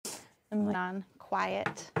and went on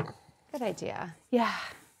quiet. Good idea. Yeah.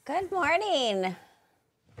 Good morning.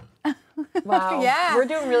 Wow. Yeah. We're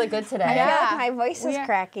doing really good today. I feel like my voice is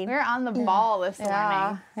cracking. We're on the ball this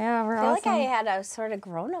morning. Yeah, we're I feel awesome. like I had a sort of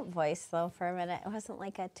grown-up voice, though, for a minute. It wasn't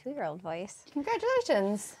like a 2-year-old voice.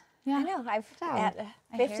 Congratulations. I know. I've at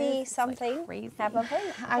My hair is, 50-something like, crazy. have a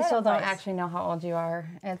I still don't voice. actually know how old you are.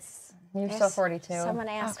 You're still 42. Someone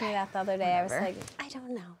asked me that the other day. I was like, I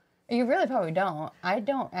don't know. You really probably don't. I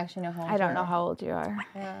don't actually know how old I don't you know are. how old you are.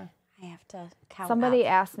 Yeah. I have to count Somebody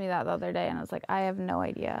up. asked me that the other day, and I was like, I have no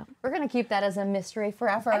idea. We're going to keep that as a mystery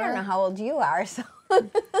forever. I don't know how old you are, so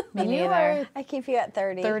Me You neither. are I keep you at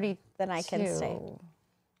 30. 32. Then I can stay.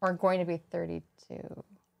 Or going to be 32.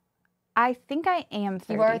 I think I am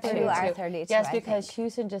 32. You are 32. You are 32, Yes, I because think.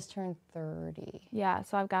 Houston just turned 30. Yeah,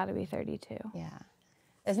 so I've got to be 32. Yeah.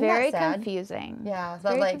 Isn't Very that sad? confusing. Yeah, It's but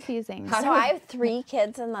very like, confusing. how So do we- I have 3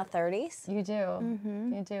 kids in the 30s. You do.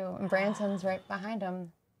 You do. And Branson's right behind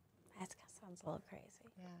him. That sounds a little crazy.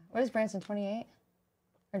 Yeah. What is Branson, 28?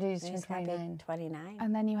 Or did you just turn He's gotta be 29? 29.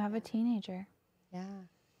 And then you have a teenager. Yeah.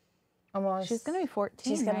 Almost. She's going to be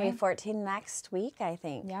 14, She's going to be right? 14 next week, I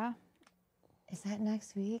think. Yeah, Is that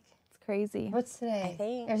next week? it's crazy. What's today? I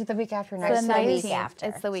think- Or is it the week after It's next? the the week 19th. after.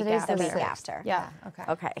 It's the week Today's after. the week after. Yeah. Okay.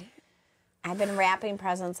 Okay. I've been wrapping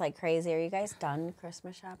presents like crazy. Are you guys done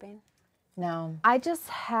Christmas shopping? No. I just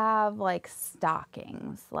have like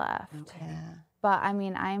stockings left. Yeah. But I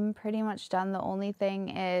mean, I'm pretty much done. The only thing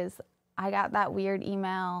is I got that weird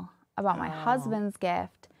email about my husband's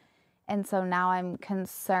gift. And so now I'm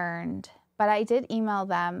concerned. But I did email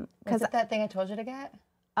them Was because, it that thing I told you to get?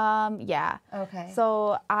 yeah. Okay.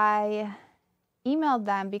 So I emailed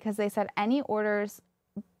them because they said any orders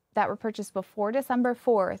that were purchased before December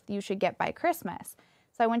 4th, you should get by Christmas.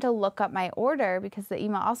 So I went to look up my order because the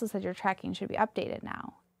email also said your tracking should be updated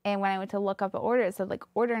now. And when I went to look up an order, it said like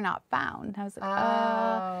order not found. I was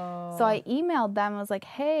like, So I emailed them. I was like,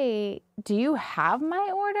 hey, do you have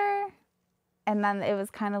my order? And then it was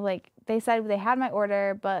kind of like, they said they had my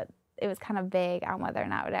order, but it was kind of vague on whether or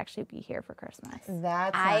not it would actually be here for Christmas.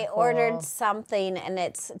 That's I not cool. ordered something and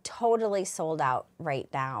it's totally sold out right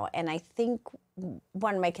now. And I think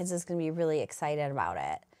one of my kids is going to be really excited about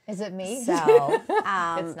it. Is it me? So,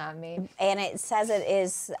 it's not me. and it says it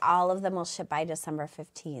is, all of them will ship by December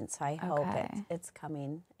 15th. So I hope Okay. it's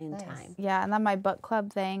coming in time. Yeah, and then my book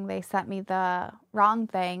club thing, they sent me the wrong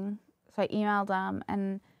thing. So I emailed them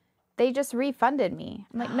and they just refunded me.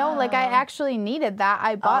 I'm like, no, like I actually needed that.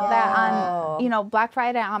 I bought that on, Black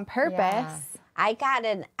Friday on purpose.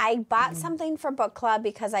 Yeah. I bought something for book club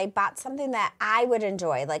because I bought something that I would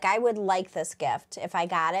enjoy. Like I would like this gift if I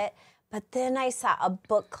got it. But then I saw a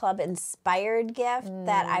book club inspired gift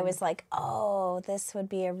that I was like, oh, this would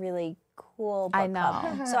be a really cool book I know.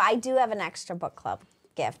 club. So I do have an extra book club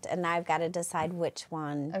gift, and now I've got to decide which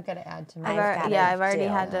one. I've got to add to I've my. gotta I've already do.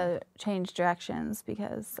 had to change directions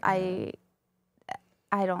because I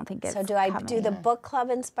don't think it's So do I do coming. the book club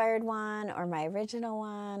inspired one or my original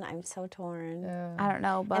one? I'm so torn. I don't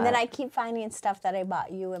know, but And then I keep finding stuff that I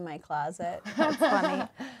bought you in my closet. that's funny.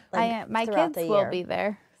 My throughout kids the will year. be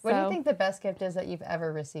there. What do you so- think the best gift is that you've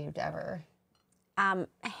ever received ever?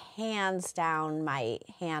 Hands down, my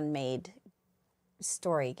handmade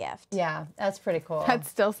story gift. Yeah, that's pretty cool. That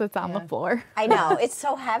still sits on the floor. I know, it's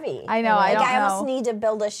so heavy. I know, I Like, don't I almost know. need to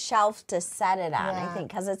build a shelf to set it on, I Yeah. think,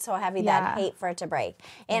 because it's so heavy that Yeah. I'd hate for it to break.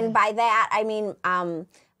 And by that, I mean,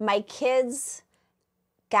 my kids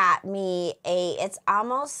got me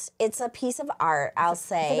it's a piece of art, I'll It's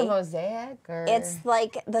say. like a mosaic, or It's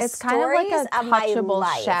like the It's kind of stories like a of my touchable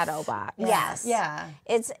life. shadow box. Yes. yeah.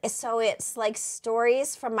 It's like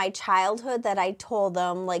stories from my childhood that I told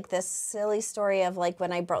them, like this silly story of like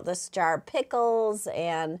when I brought this jar of pickles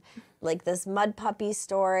and like this mud puppy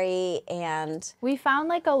story and We found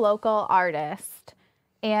like a local artist,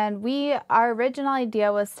 and our original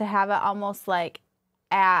idea was to have it almost like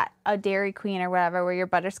at a Dairy Queen or whatever where your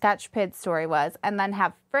butterscotch pid story was, and then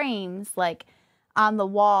have frames like on the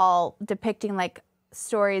wall depicting like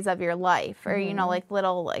stories of your life, or like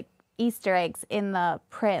little like Easter eggs in the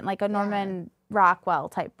print, like a Norman Rockwell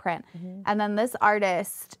type print. And then this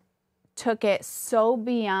artist took it so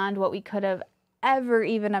beyond what we could have ever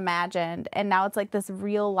even imagined, and now it's like this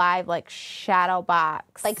real live like shadow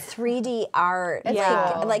box, like 3D art,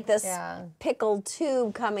 Yeah. like this Yeah. pickled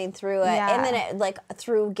tube coming through it, Yeah. and then it like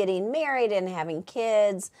through getting married and having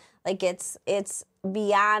kids, like it's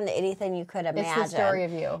beyond anything you could imagine. It's the story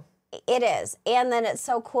of you. It is. And then it's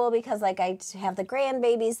so cool because like I have the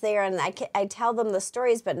grandbabies there and I tell them the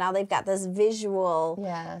stories, but now they've got this visual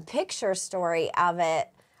Yeah. picture story of it.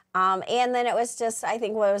 And then it was just, I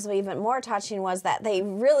think what was even more touching was that they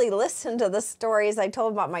really listened to the stories I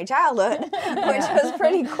told about my childhood, which was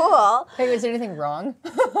pretty cool. Hey, was there anything wrong?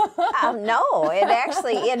 No, it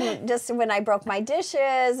actually, and just when I broke my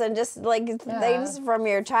dishes and just like things from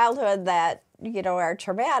your childhood that, are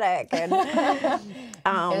traumatic. And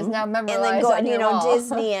It is now memorized and then going, on your wall.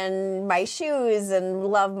 Disney and my shoes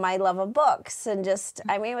and my love of books and just,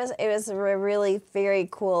 I mean, it was a really very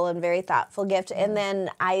cool and very thoughtful gift. And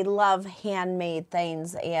then I love handmade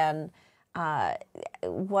things and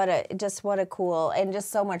what a cool and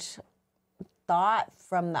just so much thought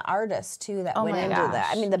from the artists too that went my into gosh. that.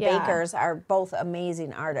 I mean, the Yeah. Bakers are both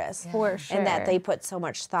amazing artists. For sure. And that they put so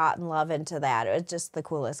much thought and love into that. It was just the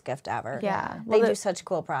coolest gift ever. Yeah. They Well, do such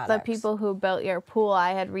cool products. The people who built your pool,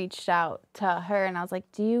 I had reached out to her and I was like,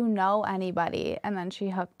 do you know anybody? And then she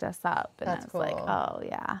hooked us up. And That's I was like, cool. oh,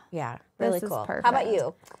 yeah. Yeah, really This is cool. perfect. How about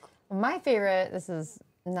you? My favorite, this is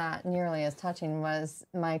not nearly as touching, was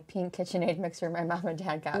my pink KitchenAid mixer my mom and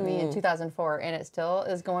dad got me in 2004, and it still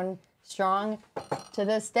is going strong to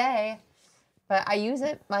this day. But I use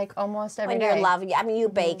it like almost every When day. you're loving, I mean, you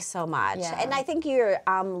bake so much, Yeah. and I think your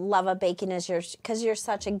love of baking is because you're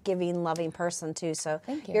such a giving, loving person too. So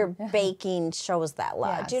Thank you. your Yeah. baking shows that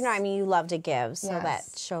love. Do you know what I Yes. mean? You love to give, so that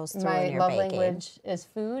Yes. shows through My in your love baking. language is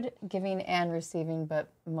food, giving, and receiving, but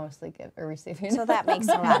mostly receiving. So that makes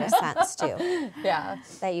a lot of sense too. yeah,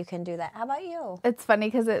 That you can do that. How about you? It's funny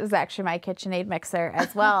because it was actually my KitchenAid mixer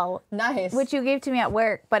as well, nice. which you gave to me at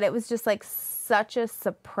work, but it was just like such a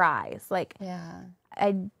surprise. Like, yeah.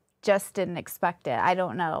 I just didn't expect it. I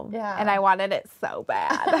don't know. Yeah. And I wanted it so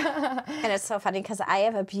bad. And it's so funny because I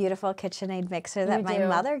have a beautiful KitchenAid mixer that You my do.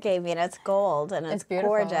 mother gave me, and it's gold and it's It's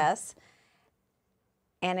beautiful. gorgeous.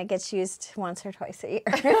 And it gets used once or twice a year,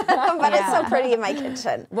 but it's so pretty in my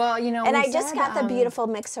kitchen. Well, And we I just said, got the beautiful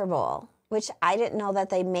mixer bowl, which I didn't know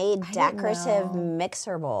that they made decorative know.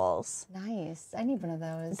 mixer bowls. Nice. I need one of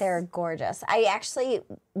those. They're gorgeous. I actually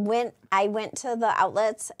went to the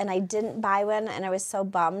outlets and I didn't buy one, and I was so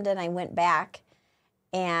bummed, and I went back.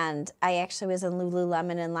 And I actually was in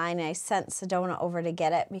Lululemon in line, and I sent Sedona over to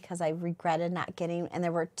get it because I regretted not getting. And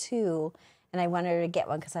there were two, and I wanted her to get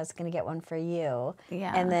one because I was going to get one for you.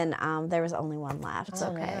 Yeah. And then there was only one left.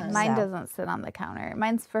 Oh, man. Mine So- doesn't sit on the counter.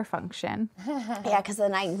 Mine's for function. Yeah, because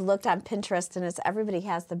then I looked on Pinterest, and everybody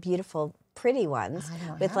has the beautiful, pretty ones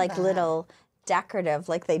don't with have like that. little decorative,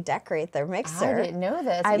 like they decorate their I mixer. didn't know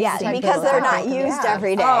this. I Yeah, Check because it they're out. not used Yeah.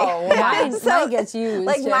 every day. Oh, well, mine, So, mine gets used.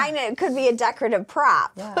 Like mine, it could be a decorative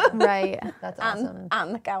prop Yeah, Right. that's awesome.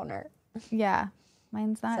 on the counter. Yeah.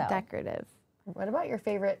 Mine's not So. decorative. What about your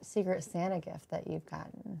favorite Secret Santa gift that you've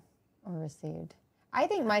gotten or received? I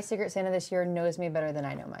think my Secret Santa this year knows me better than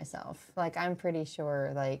I know myself. Like, I'm pretty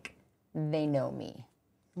sure, like, they know me.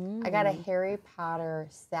 I got a Harry Potter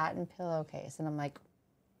satin pillowcase, and I'm like,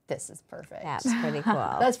 this is perfect. That's pretty cool.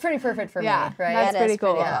 That's pretty perfect for Yeah, me, right? that's That pretty is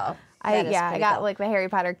cool. cool. Yeah. That is I pretty got cool. like the Harry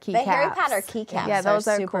Potter keycaps. The Harry Potter keycaps Yeah, those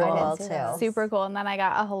are super cool. cool see too. those. Super cool. And then I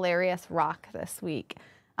got a hilarious rock this week.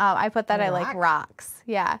 I put that I like rock? rocks.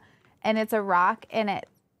 Yeah. And it's a rock, and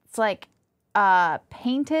it's like a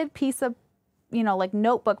painted piece of, like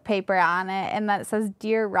notebook paper on it. And then it says,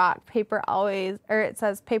 "Dear Rock, paper always," or it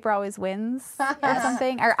says, "Paper always wins," or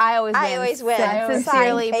something. Or I always win. I always win.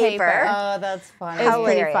 Sincerely, Signed paper. paper. Oh, that's funny. It's pretty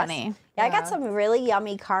Hilarious. funny. Yeah, I got some really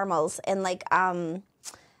yummy caramels and like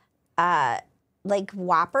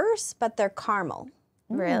Whoppers, but they're caramel.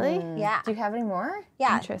 Really? Yeah, Do you have any more?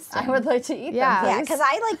 yeah. Interesting. I would like to eat Yeah. them. Yeah, please. because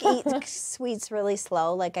I like eat sweets really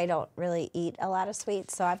slow. Like I don't really eat a lot of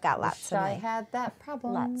sweets, so I've got lots I had that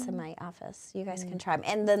problem. in my office. You guys can try them,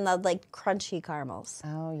 and then the like crunchy caramels.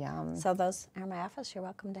 Oh, yum. So those are in my office. You're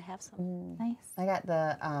welcome to have some. Nice. I got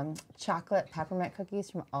the chocolate peppermint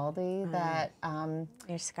cookies from Aldi that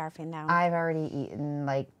You're scarfing down, I've already eaten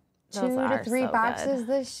like Those 2 are to 3 so good. boxes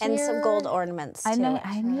this year. and some gold ornaments too.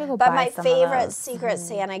 I need to go But buy my some of favorite those. Secret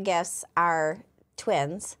Santa gifts are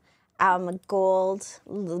twins. Gold,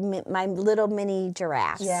 my little mini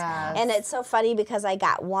giraffes. Yes. And it's so funny because I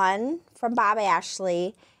got one from Bob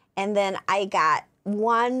Ashley, and then I got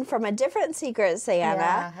one from a different Secret Santa.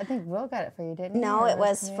 Yeah, I think Will got it for you, didn't he? No, Or it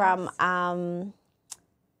was somebody from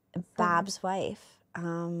else? Bob's wife.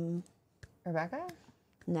 Rebecca?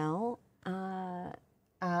 No.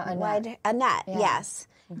 Annette. Annette, Yeah. yes.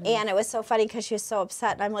 And it was so funny because she was so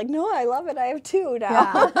upset. And I'm like, no, I love it. I have two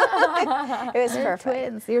now. it was They're perfect.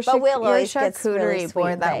 twins. Your, But Will your always gets really charcuterie sweet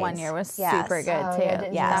board that one things. year was Yes. super good Oh, too. yeah,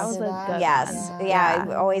 didn't Yes. That was a that. good Yes. one. Yeah,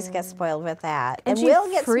 I always get spoiled with that. And she Will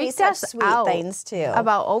gets me freaked such us sweet out things too.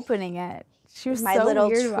 about opening it. She was my so little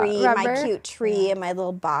weird tree, about, my remember? cute tree, and my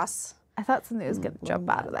little boss I thought something was going to jump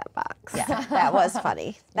out of that box. Yeah, that was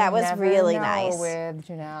funny. That was Never really know nice. with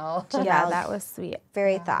Janelle. Yeah, that was sweet.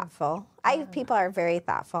 Very thoughtful. People are very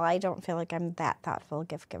thoughtful. I don't feel like I'm that thoughtful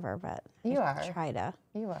gift giver, but You I are. try to.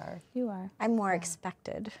 You are. You are. I'm more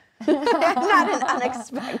expected. I'm not an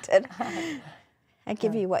unexpected. I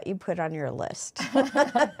give you what you put on your list.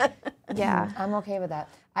 Yeah. I'm okay with that.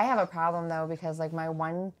 I have a problem though because like my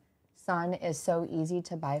one son is so easy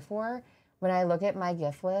to buy for. When I look at my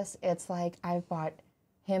gift list, it's like I've bought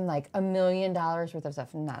him like $1 million worth of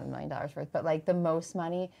stuff. Not $1 million worth, but like the most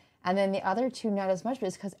money. And then the other two, not as much, but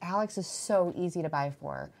it's because Alex is so easy to buy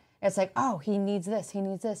for. It's like, oh, he needs this, he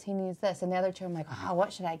needs this, he needs this. And the other two, I'm like, oh,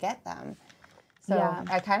 what should I get them? So Yeah.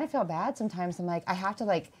 I kind of feel bad sometimes. I'm like, I have to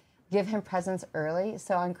like give him presents early.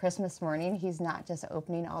 So on Christmas morning, he's not just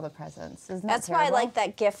opening all the presents. Isn't that That's why I terrible? like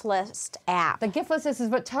that gift list app. The gift list is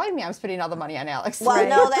what telling me I'm spending all the money on Alex. Well,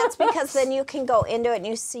 no, that's because then you can go into it and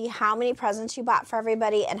you see how many presents you bought for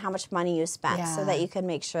everybody and how much money you spent so that you can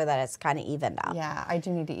make sure that it's kind of evened out. Yeah, I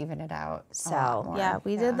do need to even it out. So, Yeah,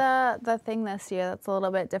 we did the thing this year that's a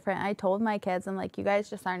little bit different. I told my kids, I'm like, you guys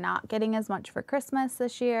just are not getting as much for Christmas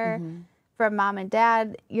this year. From mom and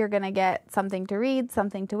dad, you're going to get something to read,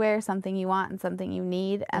 something to wear, something you want, and something you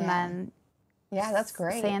need. And then Yeah, that's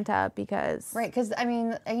great. Santa, because Right, because I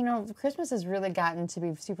mean, you know, Christmas has really gotten to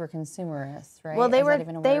be super consumerist, right? well, they Is that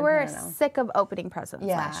even a word? were I don't know. sick of opening presents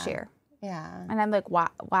Yeah. last year. Yeah, And I'm like,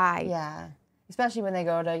 why? yeah. Especially when they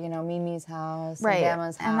go to, you know, Mimi's house, Right. and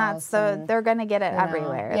Grandma's house. And that's they're going to get it you know,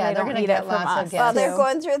 everywhere. yeah, they they're don't gonna need get it from lots of us. gifts. Well, they're too.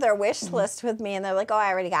 going through their wish list with me, and they're like, "Oh,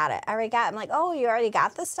 I already got it. I already got it." I'm like, "Oh, you already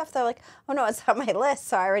got this stuff?" They're like, "Oh no, it's on my list,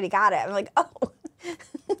 so I already got it." I'm like, "Oh."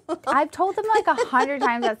 I've told them like 100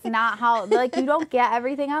 times that's not how, like, you don't get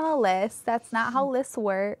everything on a list. That's not how lists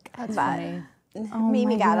work. That's But, funny.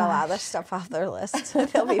 Mimi got a lot of their stuff off their list.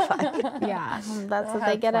 It'll be fine. yeah, that's what they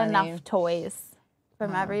That's get funny. enough toys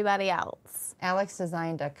from everybody else. Alex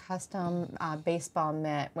designed a custom baseball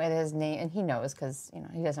mitt with his name, and he knows because you know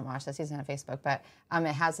he doesn't watch this. He's on Facebook, but it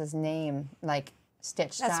has his name like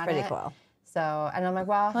stitched That's on pretty it. cool. So, and I'm like,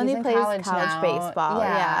 well, When he's he in plays college college now. baseball,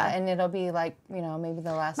 yeah. and it'll be like, you know, maybe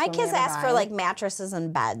the last. My one we kids ever ask for buy. like mattresses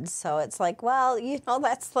and beds, so it's like, well, you know,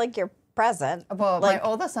 that's like your present. Well, like, my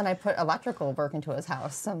oldest son, I put electrical work into his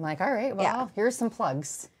house. So I'm like, all right, well, Yeah. here's some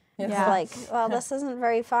plugs. You know? It's like, well, this isn't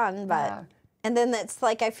very fun, but Yeah. and then it's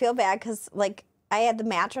like I feel bad because like I had the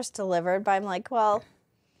mattress delivered, but I'm like, well,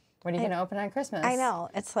 What are you going to open on Christmas? I know.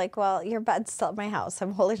 It's like, well, your bed's still at my house.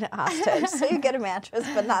 I'm holding it hostage, so you get a mattress,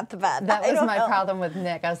 but not the bed. That I was don't my know. problem with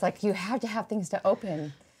Nick. I was like, you have to have things to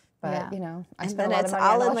open. But, Yeah. you know, I And spent then a lot it's of money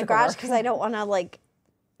all on in the electrical garage work. because I don't want to like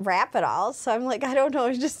wrap it all. So I'm like, I don't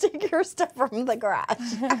know. Just take your stuff from the garage.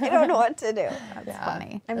 I don't know what to do. That's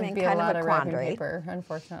funny. I'm It'd in be kind a lot of a wrapping quandary. paper,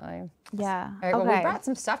 unfortunately. Yeah. All right, okay. well, we brought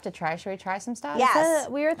some stuff to try. Should we try some stuff? Yes.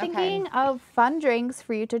 We were thinking of fun drinks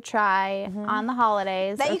for you to try on the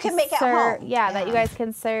holidays. That or you to can make at serve- home. Yeah, that you Yeah. guys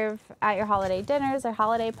can serve at your holiday dinners or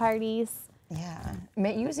holiday parties. Yeah.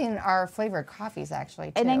 Using our flavored coffees, actually,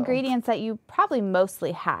 too. And ingredients that you probably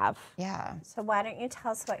mostly have. Yeah. So why don't you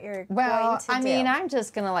tell us what you're Well, going to I do? mean, I'm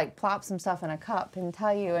just going to, like, plop some stuff in a cup and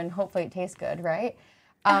tell you, and hopefully it tastes good, right?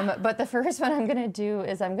 But the first one I'm going to do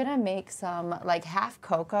is I'm going to make some, like, half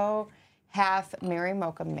cocoa, half Mary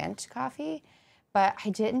Mocha mint coffee. But I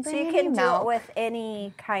didn't so bring you any can milk. do it with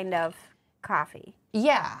any kind of coffee.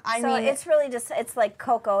 Yeah. I So mean, it's really just, it's like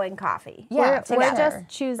cocoa and coffee. yeah, we're for just sure.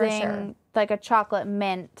 choosing For sure. like a chocolate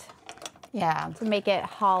mint Yeah. to make it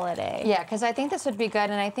holiday. Yeah, because I think this would be good.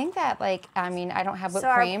 And I think that, like, I mean, I don't have whipped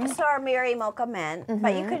cream. So our Mary Mocha mint,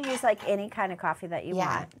 but you could use like any kind of coffee that you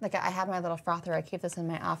Yeah, want. like I have my little frother. I keep this in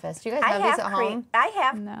my office. Do you guys I have these have at cream. home? I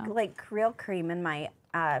have No. like real cream in my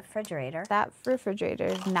refrigerator. That refrigerator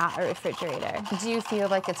is not a refrigerator. Do you feel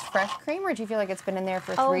like it's fresh cream, or do you feel like it's been in there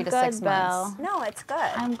for Oh, 3 to good, 6 months? Bill. No, it's good.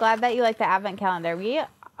 I'm glad that you like the advent calendar. We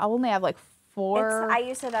only have like 4 I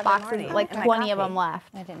use it every boxes, morning like in my 20 of coffee. them left.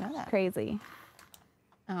 I didn't know that. Crazy.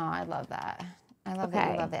 Oh, I love that. I love that you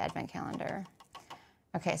Okay. love the advent calendar.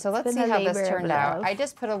 Okay, so let's been see a how this labor of turned out. love. I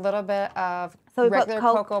just put a little bit of So we put regular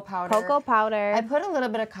cocoa powder. Cocoa powder. I put a little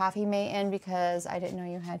bit of coffee mate in because I didn't know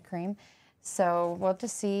you had cream. So we'll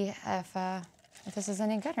just see if this is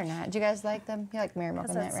any good or not. Do you guys like them? You like Mary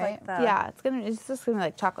Mocha mint, it's right? like the yeah, it's just gonna be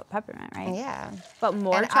like chocolate peppermint, right? Yeah. But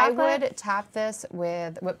more And chocolate. I would top this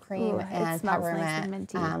with whipped cream Ooh, it and smells nice and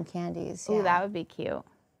peppermint minty. candies. Ooh, Yeah. that would be cute.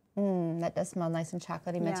 That does smell nice and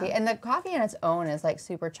chocolatey minty. Yeah. And the coffee on its own is like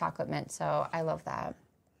super chocolate mint, so I love that.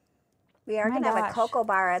 We are my going to have a gosh. cocoa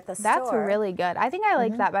bar at the That's store. really good. I think I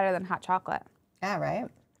like that better than hot chocolate. Yeah, right?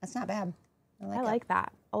 That's not bad. I it. like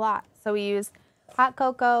that a lot. So we use hot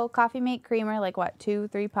cocoa, Coffee Mate creamer, like what,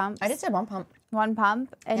 2-3 pumps? I just did 1 pump. 1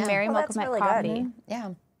 pump, and Yeah. Mary Well, Mocha that's Mint really coffee. good. Yeah.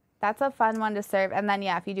 That's a fun one to serve. And then,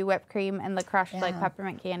 yeah, if you do whipped cream and the crushed, like, Yeah.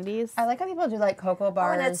 peppermint candies. I like how people do like cocoa Oh,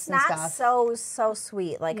 bars and it's not stuff. so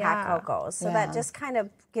sweet like Yeah. hot cocoa. So Yeah. that just kind of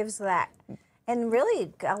gives that, and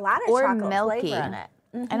really a lot of Or chocolate milky. flavor in it.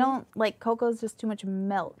 I don't, like, cocoa's just too much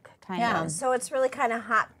milk, kind Yeah. of. So it's really kind of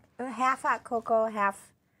hot, half hot cocoa,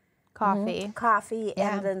 half Coffee. coffee,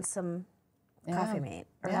 Yeah. and then some Coffee Mate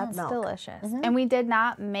or That's milk. delicious. And we did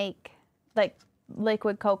not make, like,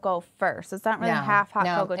 liquid cocoa first. It's not really half hot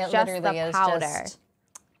cocoa, it just literally the is powder. just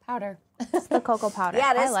powder. It's the cocoa powder.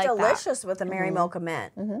 Yeah, it I is like delicious with the Mary Mocha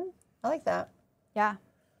Mint. I like that. That. Yeah.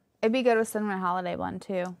 It'd be good with cinnamon holiday blend,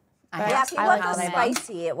 too. But Yeah, if you I want like the cinnamon.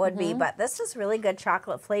 spicy, it would be, but this is really good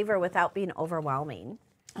chocolate flavor without being overwhelming.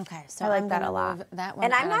 Okay, so I like I'm that gonna a lot. move That one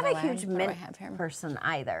And I'm out of not the a way. huge What do I mint have here? person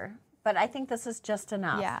either, but I think this is just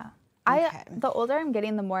enough. Yeah. Okay. The older I'm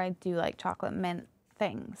getting, the more I do like chocolate mint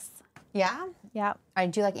things. Yeah, Yep. I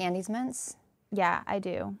do like Andy's mints. Yeah, I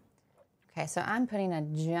do. Okay, so I'm putting a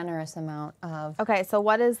generous amount of. Okay, so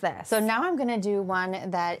what is this? So now I'm gonna do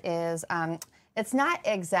one that is. It's not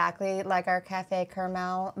exactly like our cafe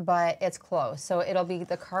caramel, but it's close. So it'll be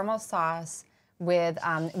the caramel sauce with.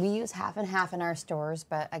 We use half and half in our stores,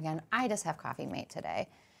 but again, I just have Coffee Mate today,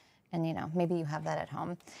 and maybe you have that at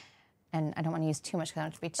home. And I don't want to use too much because I don't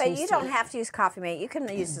want it to be too But you don't sweet. have to use Coffee Mate. You can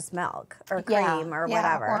use this milk or cream or Yeah,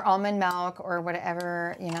 whatever. or almond milk or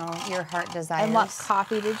whatever your heart desires. and what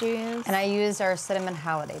coffee did you use? And I used our cinnamon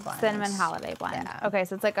holiday blend. Cinnamon holiday blend. Yeah. Okay,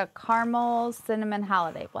 so it's like a caramel cinnamon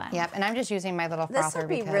holiday blend. Yep, and I'm just using my little frother. this would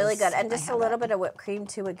be really because good. And I just a have little it. bit of whipped cream,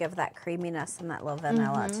 too, would give that creaminess and that little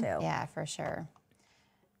vanilla, too. Yeah, for sure.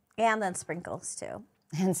 And then sprinkles, too.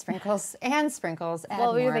 And sprinkles. Add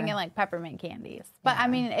Well, we were more. thinking like peppermint candies. But I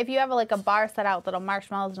mean, if you have like a bar set out with little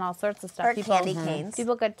marshmallows and all sorts of stuff, Or people, candy canes.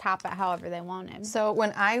 people could top it however they wanted. So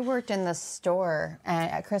when I worked in the store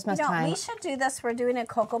at Christmas time, we should do this. We're doing a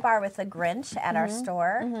cocoa bar with the Grinch at our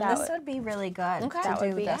store. This would be really good to That would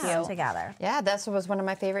do be this cute. together. yeah, this was one of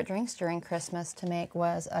my favorite drinks during Christmas to make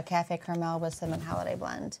was a cafe caramel with cinnamon holiday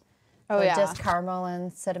blend. Oh, So yeah. just caramel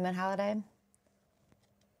and cinnamon holiday.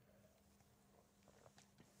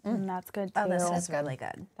 And that's good too. Oh, this is really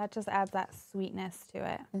good. That just adds that sweetness to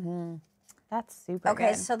it. Mm-hmm. That's super Okay,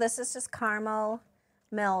 good. so this is just caramel,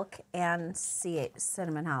 milk, and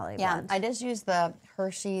cinnamon holly Yeah, blend. I just used the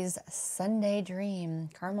Hershey's Sunday Dream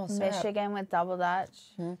caramel syrup. Michigan with double Dutch.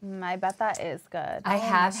 I bet that is good. I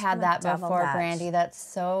have Michigan had that with double before, Dutch. Brandy. That's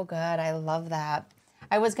so good. I love that.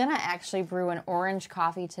 I was gonna actually brew an orange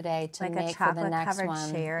coffee today to like a make for the next chocolate-covered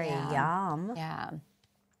one. cherry. Yeah. Yum. Yeah.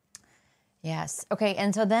 Yes. Okay.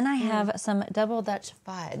 And so then I have some double Dutch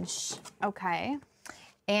fudge, Okay.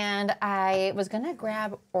 and I was gonna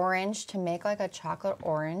grab orange to make like a chocolate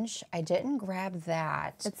orange. I didn't grab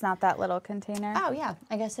that. It's not that little container. Oh yeah,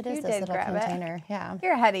 I guess it is You this did little grab it. container. Yeah.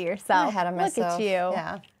 You're ahead of yourself. I'm ahead of myself. Look at you.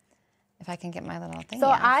 Yeah. If I can get my little thing. So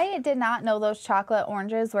out. I did not know those chocolate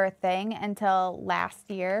oranges were a thing until last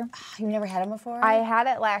year. You've never had them before? I had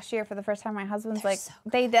it last year for the first time. My husband's like,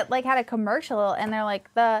 they did, like had a commercial, and they're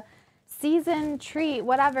like the season treat,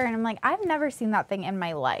 whatever. And I'm like, I've never seen that thing in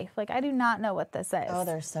my life. Like, I do not know what this is. Oh,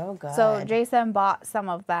 they're so good. So Jason bought some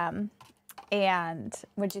of them, and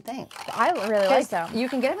What'd you think? I really like them. You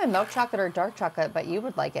can get them in milk chocolate or dark chocolate, but you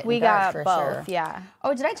would like it. We in dark got for both, sure. yeah.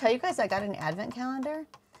 Oh, did I tell you guys I got an advent calendar?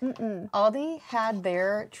 Aldi had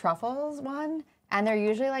their truffles one, and they're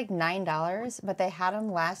usually like $9, but they had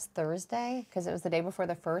them last Thursday because it was the day before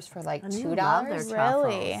the first for like you love their $2.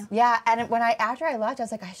 Really? truffles. Yeah, and after I left, I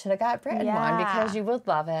was like, I should have got Britton one Yeah. because you would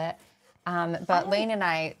love it. But Lane and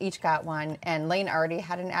I each got one, and Lane already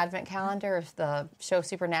had an advent calendar of the show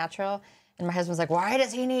Supernatural. And my husband was like, why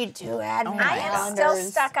does he need 2 advent I am still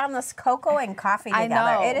calendars? stuck on this cocoa and coffee I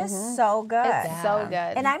together. know. It is so good. It's so good.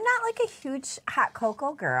 And I'm not like a huge hot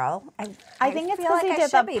cocoa girl. I think it's feel because like they I did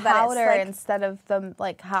should the be, but it's powder like- instead of the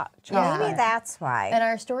like hot Yeah. chocolate. Maybe that's why. In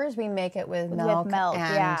our stores, we make it with milk, milk,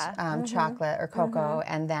 and yeah. chocolate or cocoa,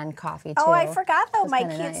 and then coffee too. Oh, I forgot though, It's my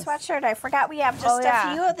kinda cute nice. sweatshirt. I forgot we have just Oh,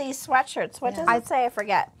 yeah. a few of these sweatshirts. What does it say? I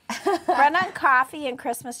forget. Run on coffee and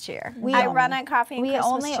Christmas cheer. I run on coffee and We Christmas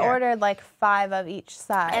only cheer. ordered like 5 of each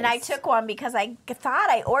size. And I took one because I thought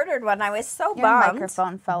I ordered one. I was so your bummed.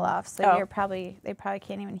 microphone fell off, so Oh. they probably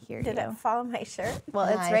can't even hear Did you. it fall on my shirt? Well,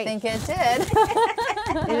 it's I right. think it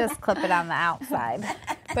did. You just clip it on the outside.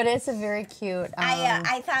 But it's a very cute.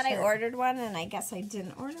 I thought I ordered one, and I guess I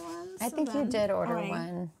didn't order one. I so think you then did order I-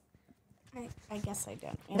 one. I guess I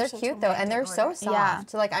did. They're cute though, and they're so soft. Yeah.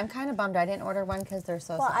 So like, I'm kind of bummed I didn't order one because they're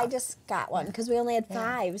so Well, soft. I just got one because we only had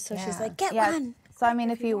 5. So she's Yeah. like, get Yeah. one. So I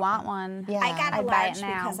mean, if you want one, Yeah. I got a I'd buy large it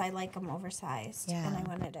now. because I like them oversized, Yeah. and I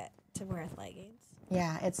wanted it to wear with leggings.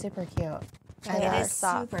 Yeah, it's super cute. They It are is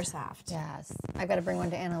soft. super soft. Yes. I got to bring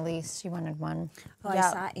one to Annalise. She wanted one. Oh, Yep.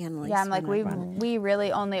 I saw Annalise. Yeah, I'm like, we wanted one. we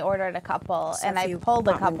really only ordered a couple, So and if I you pulled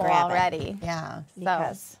a want one, couple grab it. already. Yeah.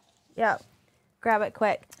 because Yep. Grab it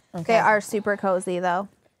quick. Okay. They are super cozy though.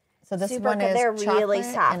 So this super one good. is They're really chocolate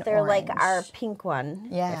soft. and They're like our orange. pink one.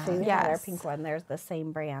 Yeah. If you had our Yes. pink one, there's the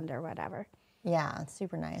same brand or whatever. Yeah, it's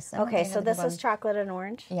super nice. And Okay, they so have the this is one- chocolate and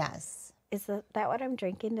orange. Yes. Is that what I'm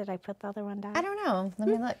drinking? Did I put the other one down? I don't know. Let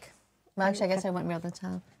me look. Well, actually, I guess I wouldn't be able to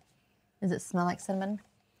tell. Does it smell like cinnamon?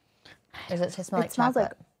 Or does it smell like It smells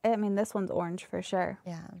chocolate? like. I mean, this one's orange for sure.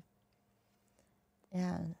 Yeah.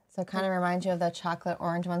 Yeah. So it kind of reminds you of the chocolate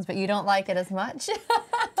orange ones, but you don't like it as much.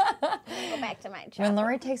 Go back to my When chocolate.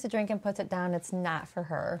 Lori takes a drink and puts it down, it's not for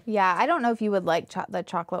her. Yeah, I don't know if you would like the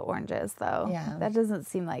chocolate oranges though. Yeah. That doesn't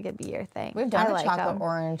seem like it'd be your thing. We've done I a like chocolate 'em.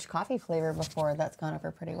 orange coffee flavor before. That's gone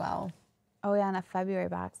over pretty well. Oh yeah, in a February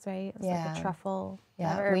box, right? It was like Yeah. a truffle.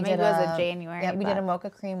 Yeah, or maybe it was a January. Yeah, we did a but- mocha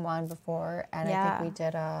cream one before, and I Yeah. think we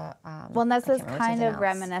did a. Well, and this I is can't remember kind something of else.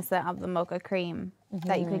 reminiscent of the mocha cream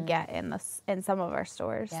that you could get in in some of our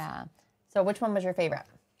stores. Yeah. So which one was your favorite?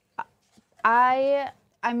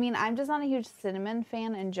 I mean, I'm just not a huge cinnamon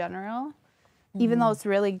fan in general, even though it's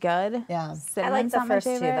really good. Yeah. Cinnamon's the not my first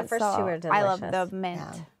two. The favorite, first so two are I love delicious. the mint.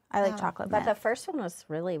 Yeah. I like chocolate But mint. the first one was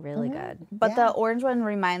really, really good. But Yeah. the orange one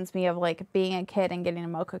reminds me of like being a kid and getting a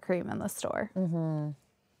mocha cream in the store. Mm-hmm.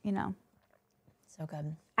 You know. So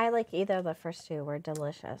good. I like either. The first two were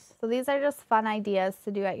delicious. So these are just fun ideas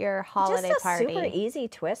to do at your holiday Just a party. super easy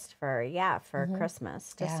twist for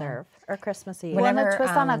Christmas to Yeah. serve or Christmas Eve. Well, and a Whenever,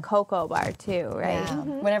 twist on a cocoa bar too, right? Yeah.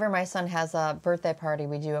 Whenever my son has a birthday party,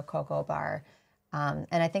 we do a cocoa bar. And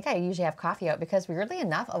I think I usually have coffee out because weirdly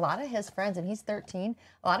enough, a lot of his friends, and he's 13,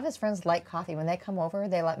 a lot of his friends like coffee. When they come over,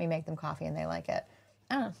 they let me make them coffee and they like it.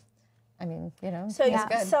 I don't know. I mean, you know, So, it's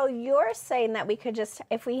good. so you're saying that we could just,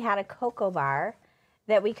 if we had a cocoa bar,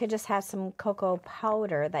 that we could just have some cocoa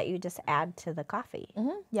powder that you just add to the coffee.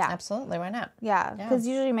 Yeah. Absolutely. Why not? Yeah, because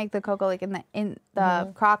usually you make the cocoa like in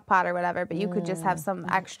the crock pot or whatever, but you could just have some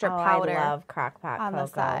extra powder I love crock pot on cocoa.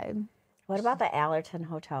 the side. What about the Allerton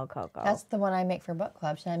Hotel cocoa? That's the one I make for book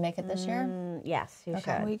club. Should I make it this year? Yes, you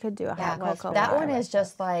should. We could do a Yeah, hot cocoa. that bar. one is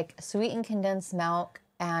just like sweetened condensed milk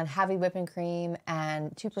and heavy whipping cream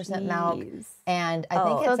and 2% milk. Jeez. And I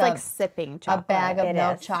think So it's it's like a sipping a chocolate. bag of It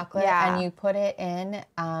milk is. chocolate, Yeah. and you put it in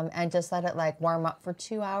and just let it like warm up for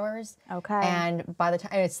 2 hours. Okay. And by the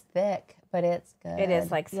time it's thick, but it's good. It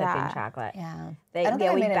is like sipping Yeah. chocolate. yeah. They, I don't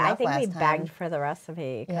think I made I enough think we last begged time. for the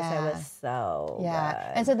recipe because it Yeah. was so Yeah,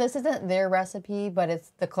 good. and so this isn't their recipe, but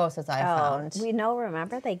it's the closest I found. we know.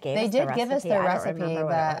 Remember, they gave They us did the give us recipe. the I don't recipe, remember what it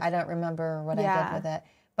but was. I don't remember what I Yeah. did with it.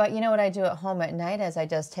 But you know what I do at home at night is I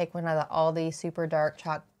just take one of the Aldi super dark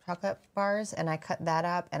chocolate bars and I cut that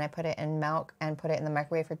up and I put it in milk and put it in the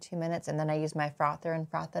microwave for 2 minutes and then I use my frother and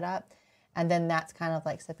froth it up. And then that's kind of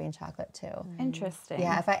like sipping chocolate too. Interesting.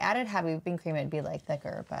 Yeah, if I added heavy whipping cream, it'd be like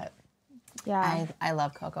thicker, but Yeah. I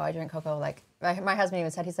love cocoa. I drink cocoa like, my husband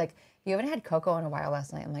even said, he's like, you haven't had cocoa in a while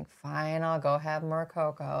last night. I'm like, fine, I'll go have more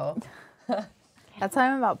cocoa. That's why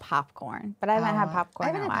I'm about popcorn, but I haven't had popcorn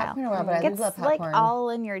I haven't in a had while. popcorn in a while, but I it do gets love like popcorn. all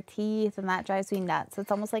in your teeth, and that drives me nuts.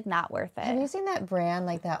 It's almost like not worth Have it. you seen that brand,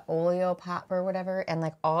 like that Oleo pop or whatever? And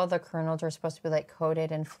like all the kernels are supposed to be like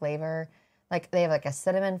coated in flavor. Like they have like a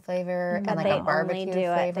cinnamon flavor and like they a barbecue only do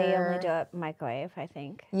flavor. it. They only do it microwave, I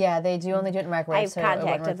think. Yeah, they do only do it in microwave. I've so it wouldn't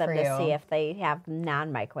contacted work them for to you. see if they have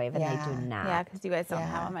non-microwave, and they Yeah. do not. Yeah, because you guys don't have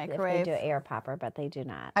a Yeah. If microwave. they do air popper, but they do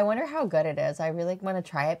not. I wonder how good it is. I really want to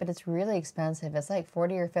try it, but it's really expensive. It's like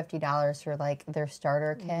 $40 or $50 for like their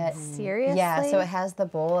starter kit. Seriously? Yeah, so it has the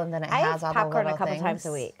bowl and then it I has have all the popcorn little a couple things. times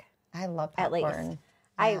a week. I love At popcorn. least.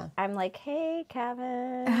 I'm like, hey,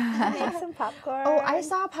 Kevin, make some popcorn. Oh, I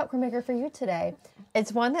saw a popcorn maker for you today.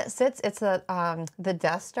 It's one that sits. It's the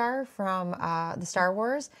Death Star from the Star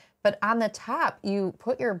Wars. But on the top, you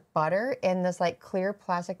put your butter in this like clear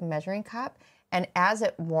plastic measuring cup, and as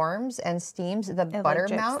it warms and steams, the butter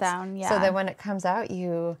drips melts. down, So yeah. then when it comes out,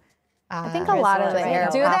 you. I think a lot of the Drizzle it. air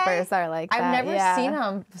Do they? poppers are like that. I've never yeah. seen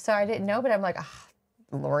them, so I didn't know. But I'm like,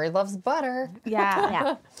 Lori loves butter. Yeah.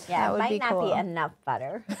 Yeah, That it would might be not cool. be enough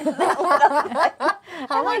butter.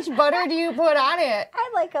 How much butter do you put on it?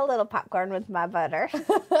 I like a little popcorn with my butter.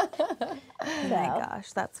 Oh my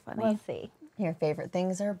gosh, that's funny. We'll see. Your favorite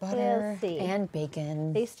things are butter see. and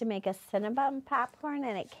bacon. They used to make a Cinnabon popcorn,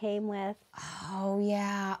 and it came with. Oh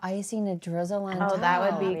yeah, icing a drizzle on top. Oh, that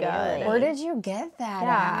would be Really? good. Where did you get that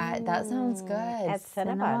Yeah. at? That sounds good. At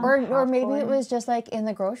Cinnabon. Or maybe it was just like in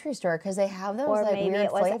the grocery store because they have those Or like maybe weird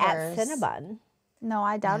it was flavors. at Cinnabon. No,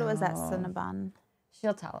 I doubt it was at No. Cinnabon.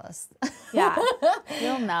 She'll tell us. Yeah,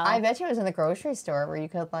 you'll know. I bet you it was in the grocery store where you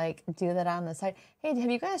could like do that on the side. Hey, have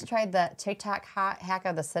you guys tried the TikTok hack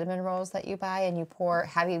of the cinnamon rolls that you buy and you pour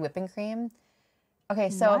heavy whipping cream? Okay,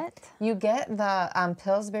 so What? you get the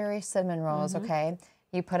Pillsbury cinnamon rolls, okay?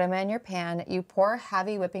 You put them in your pan. You pour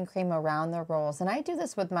heavy whipping cream around the rolls. And I do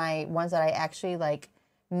this with my ones that I actually like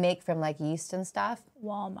make from like yeast and stuff.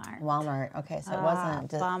 Walmart. Okay, so it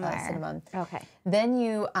wasn't bummer. cinnamon. Okay. Then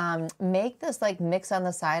you make this like mix on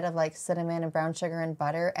the side of like cinnamon and brown sugar and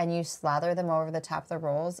butter, and you slather them over the top of the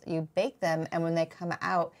rolls. You bake them, and when they come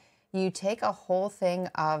out, you take a whole thing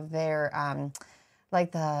of their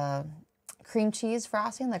like the cream cheese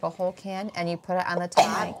frosting, like a whole can, and you put it on the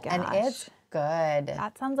top, and gosh. it's good.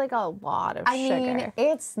 That sounds like a lot of I sugar. mean,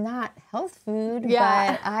 it's not health food,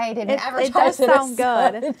 Yeah. but I didn't It advertise does it sound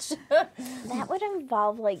as good. such. That would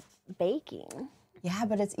involve like baking. Yeah,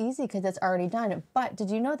 but it's easy because it's already done. But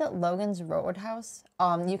did you know that Logan's Roadhouse,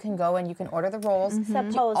 you can go and you can order the rolls.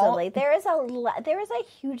 Supposedly, there is a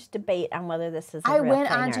huge debate on whether this is. I real went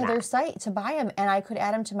thing or onto not. their site to buy them, and I could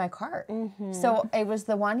add them to my cart. So it was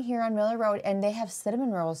the one here on Miller Road, and they have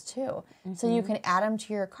cinnamon rolls too. So you can add them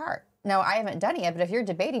to your cart. Now, I haven't done it yet, but if you're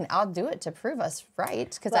debating, I'll do it to prove us right,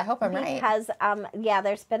 because I hope I'm right. Because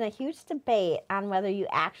there's been a huge debate on whether you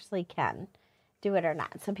actually can do it or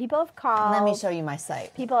not. So people have called. Let me show you my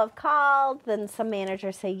site. People have called. Then some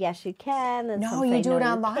managers say yes, you can. Then No, some you say, do no, it you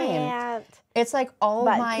online. can't. It's like all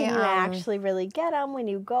But my... can you actually really get them when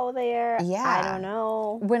you go there? Yeah. I don't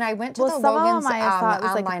know. When I went to Well, the some Logan's of them I thought it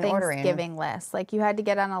was like online a ordering... Thanksgiving list. Like you had to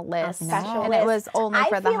get on a list, special and it was list. only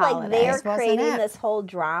for the I feel like holidays. they're Wasn't creating it? this whole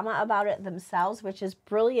drama about it themselves, which is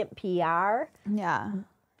brilliant PR Yeah,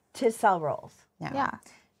 to sell rolls. No, yeah.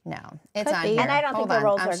 no. It's Could on be. here. And I don't Hold think the on,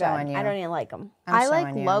 rolls I'm are good. showing you. I don't even like them. I'm I like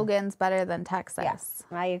showing you. Logan's better than Texas. Yes,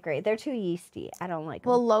 I agree. They're too yeasty. I don't like them.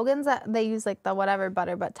 Well, Logan's they use like the whatever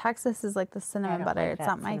butter, but Texas is like the cinnamon don't butter. like It's that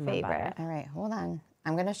not my cinnamon favorite. butter. All right, hold on.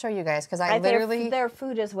 I'm going to show you guys, because I literally... their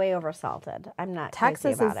food is way oversalted. I'm not Texas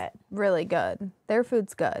crazy about is it. really good. Their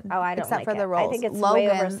food's good. Oh, I don't except like for it. the rolls. I think it's way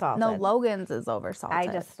Logan's, oversalted. No, Logan's is oversalted. I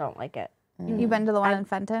just don't like it. You've been to the one in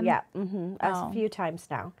Fenton? Yeah, Oh. a few times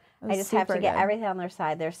now. was I just have to super get good. everything on their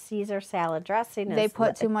side. Their Caesar salad dressing. They is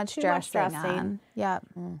put too much too dressing on. Yep.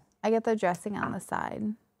 I get the dressing on the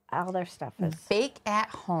side. All their stuff is. Bake at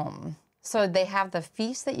home. So they have the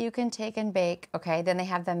feast that you can take and bake, okay? Then they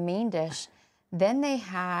have the main dish. Then they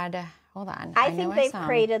had... Hold on. I know think they've some.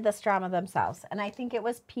 created this drama themselves, and I think it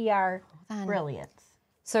was PR on. brilliance.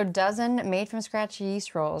 So dozen made from scratch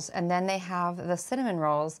yeast rolls, and then they have the cinnamon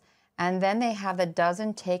rolls, and then they have the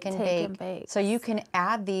dozen take and bake. bakes. So you can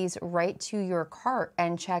add these right to your cart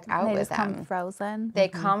and check out They with just come them. frozen. They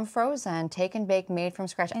come frozen, take and bake, made from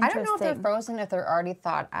scratch. I don't know if they're Interesting. frozen, if they're already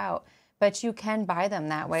thought out, but you can buy them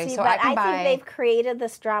that way. See, so but I can buy. think they've created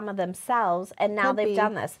this drama themselves, and now Could they've be.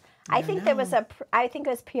 done this. I think there was I think it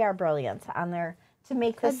was PR brilliance on their to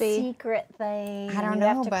make this Could be. secret thing. I don't you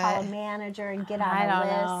have know, to call a but- manager and get on I a don't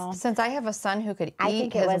list. know. Since I have a son who could I eat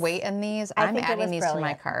think it his was- weight in these, I I'm think it adding was these to my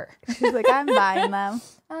brilliant. cart. She's like, I'm buying them.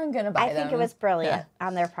 I'm gonna buy I them. think it was brilliant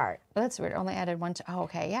on their part. Oh, that's weird. Only added one. Oh,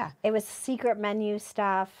 okay, yeah. It was secret menu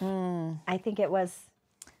stuff. I think it was,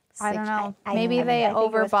 I don't know. I Maybe think they it was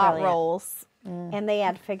overbought brilliant. rolls. and they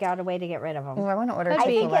had to figure out a way to get rid of them. Ooh, I want to order Could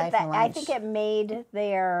be. Chick-fil-A for lunch. I think it made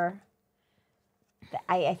their.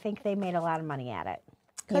 I think they made a lot of money at it.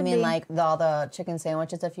 You Could mean be. like all the chicken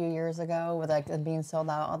sandwiches a few years ago with like them being sold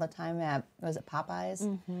out all the time at, was it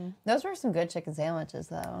Popeyes? Those were some good chicken sandwiches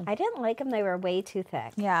though. I didn't like them; they were way too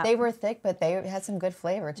thick. Yeah. They were thick, but they had some good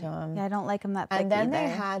flavor to them. Yeah, I don't like them that thick And then they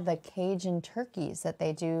either. had the Cajun turkeys that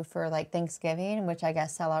they do for like Thanksgiving, which I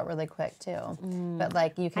guess sell out really quick too. But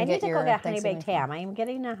like you can I get need to your go get honey Thanksgiving baked ham. I am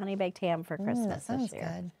getting a honey baked ham for That Christmas sounds this year.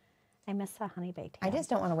 good. I miss a honey baked I ham. just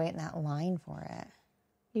don't want to wait in that line for it.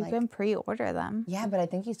 You can pre-order them. Yeah, but I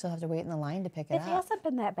think you still have to wait in the line to pick it It up. hasn't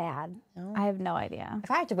been that bad. I have no idea. If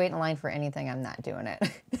I have to wait in line for anything, I'm not doing it.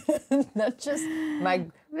 That's just my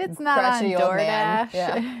If it's not on crotchety old man. DoorDash,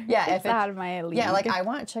 Yeah, yeah. it's If it's out of my league. yeah, like I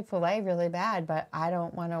want Chick-fil-A really bad, but I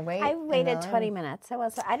don't want to wait. I in waited the 20 line. minutes.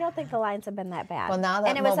 I don't think the lines have been that bad. Well, now that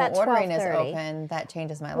and it was mobile at ordering is 12:30. open, that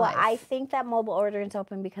changes my Well, life. I think that mobile ordering is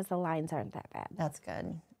open because the lines aren't that bad. That's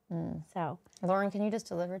good. So Lauren, can you just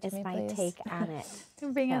deliver to Is me, my please? take on it.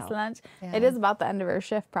 Bring us So, lunch. Yeah. It is about the end of her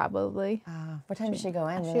shift, probably. What time does she go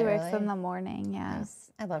in? She Really works early? in the morning. Yeah.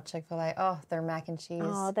 Nice. I love Chick-fil-A. Oh, their mac and cheese.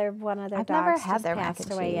 Oh, they're one of their I've dogs never had just their mac passed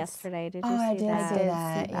and away cheese. yesterday. Did oh, you see I did that? see did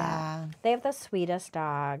that. see that. Yeah. They have the sweetest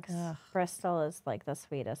dogs. Ugh. Bristol is like the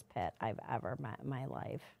sweetest pit I've ever met in my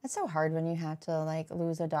life. It's so hard when you have to like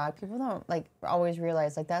lose a dog. People don't like always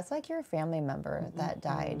realize like that's like your family member that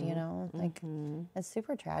died, you know? Like it's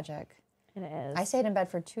super tragic. It is. I stayed in bed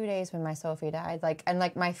for 2 days when my Sophie died, like, and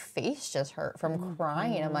like my face just hurt from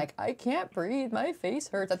crying. I'm like, I can't breathe. My face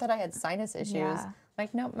hurts. I thought I had sinus issues. Yeah.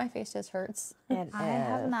 Like, nope, my face just hurts. I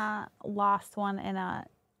have not lost one in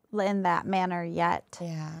that manner yet.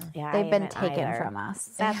 Yeah. Yeah, They've I been haven't taken either. from us.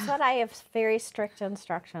 That's what I have very strict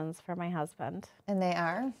instructions for my husband. And they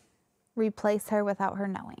are. Replace her without her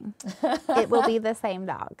knowing. It will be the same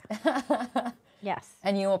dog. Yes.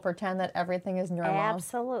 And you will pretend that everything is normal.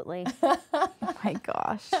 Absolutely. Oh my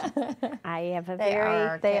gosh. I have a They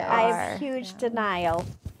are. They kids. I are. have huge denial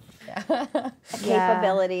Yeah.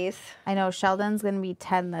 capabilities. I know Sheldon's going to be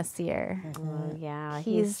 10 this year. Oh, yeah, he's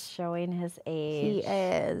He's- showing his He age.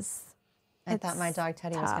 is. I thought my It's dog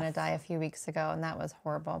Teddy was going to tough. die a few weeks ago, and that was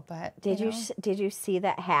horrible. But Did you know. did you see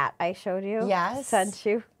that hat I showed you? Yes. Sent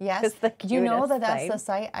you? Yes. It's the You know cutest that that's thing. the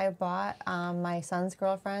site I bought my son's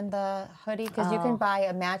girlfriend the hoodie because you can buy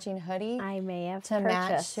a matching hoodie I may have to match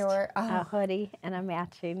purchased your a hoodie and a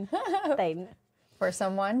matching thing. for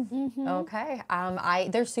someone. Okay.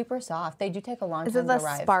 They're super soft. They do take a long Is time it the to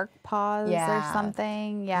arrive. Spark Paws Yeah. or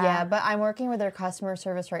something? Yeah. Yeah, but I'm working with their customer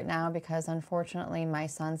service right now because unfortunately my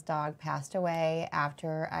son's dog passed away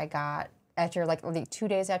after like 2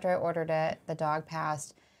 days after I ordered it, the dog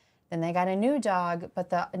passed. Then they got a new dog,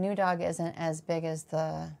 but the new dog isn't as big as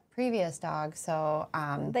the previous dog. So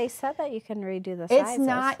They said that you can redo the sizes. it's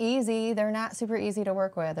not easy. They're not super easy to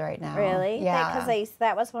work with right now. Really? Yeah. Because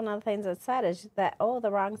that was one of the things it said is that,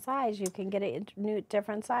 the wrong size. You can get it in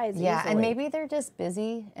different size Yeah, easily. and maybe they're just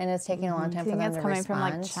busy and it's taking a long Do time you for think them it's to coming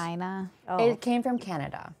respond. from like China? It came from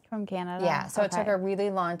Canada. From Canada? Yeah, so it took Okay. a really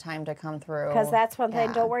long time to come through. Because that's one thing.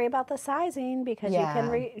 Yeah. Don't worry about the sizing because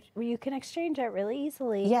Yeah. you can exchange it really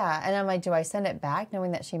easily. Yeah, and I'm like, do I send it back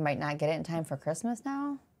knowing that she might not get it in time for Christmas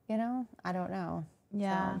now? You know, I don't know.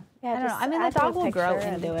 Yeah. Yeah, I don't know. just I mean, the add to a dog will grow picture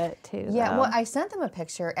and- into it too. Yeah, though. well, I sent them a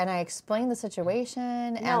picture and I explained the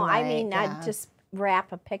situation. No, and I mean, yeah. I'd just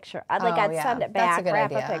wrap a picture. I'd Oh, I'd yeah. send it That's a back, good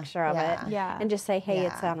wrap idea. a picture of Yeah. it, Yeah. and just say, hey,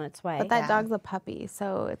 it's Yeah. on its way. But that Yeah. dog's a puppy,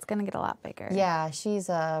 so it's going to get a lot bigger. Yeah, she's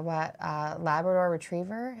a Labrador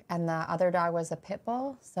Retriever, and the other dog was a pit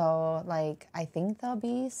bull. So, like, I think they'll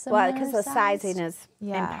be similar. Well, because the sizing is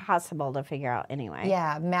Yeah. impossible to figure out anyway.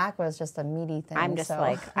 Yeah, Mac was just a meaty thing. I'm just so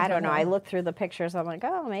like, I don't know. I look through the pictures. I'm like,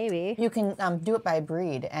 oh, maybe. You can do it by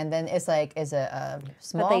breed, and then it's like, is it a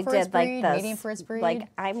small But they for its did like breed, this. medium for its breed? Like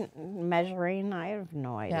I'm measuring. I have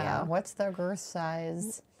no idea. yeah, what's the girth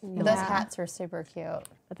size? But those hats are super cute.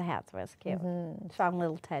 But the hats was cute. Mm-hmm. So I'm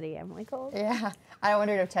little Teddy. I'm like, oh, Yeah, I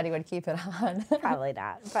wondered if Teddy would keep it on. probably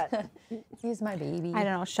not. But He's my baby. I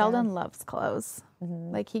don't know. Sheldon loves clothes.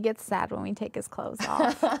 Mm-hmm. Like, he gets sad when we take his clothes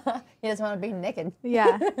off. He doesn't want to be naked.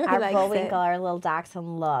 Yeah. he our likes Bullwinkle, it. our little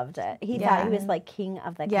dachshund, loved it. He thought Yeah. he was like king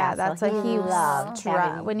of the Yeah, castle. that's what he loved.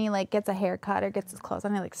 having- when he like gets a haircut or gets his clothes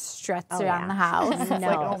on, he like struts Oh, around yeah. the house. It's like,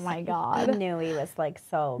 No. oh my He god, knew he was like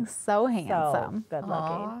so so handsome. good looking.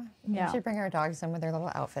 Aw. Yeah. We should bring our dogs in with their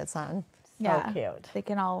little outfits on. Yeah, cute. They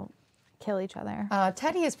can all kill each other.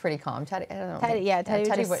 Teddy is pretty calm. Teddy, I don't know.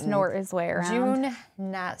 Teddy would just wouldn't. snort his way around. June,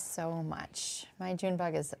 not so much. My June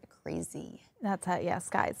bug is crazy. That's how. Yeah,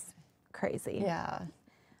 Sky's crazy. Yeah.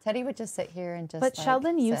 Teddy would just sit here and just. But like,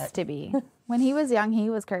 Sheldon sit. used to be. When he was young, he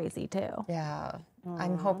was crazy too. Yeah.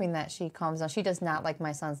 I'm hoping that she calms down. She does not like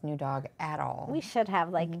my son's new dog at all. We should have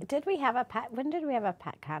Mm-hmm. did we have a pet? When did we have a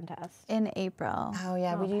pet contest? In April. Oh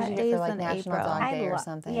yeah, we Pet usually do it days for like in National April. Dog Day or lo-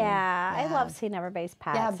 something. Yeah, I love seeing everybody's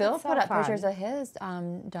pets. Yeah, Bill It's put so up pictures fun. of his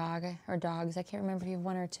dog or dogs. I can't remember if he had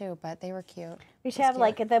one or two, but they were cute. We should have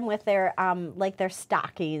like them with their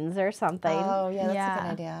stockings or something. Oh yeah, that's a Yeah.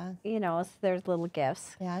 good idea. You know, there's little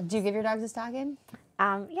gifts. Yeah. Do you give your dogs a stocking?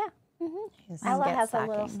 Yeah. Yes. Ella get has a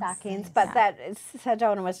little stockings. stockings, but that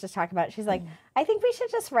Sedona was just talking about it. She's like, I think we should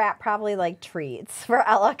just wrap probably like treats for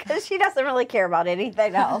Ella because she doesn't really care about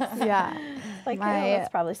anything else. Yeah. Like, My- that's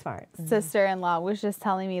probably smart. Sister-in-law was just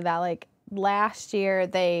telling me that like last year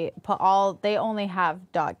they only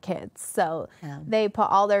have dog kids, so they put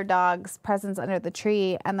all their dogs presents under the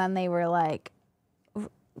tree, and then they were like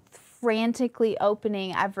frantically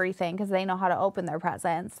opening everything because they know how to open their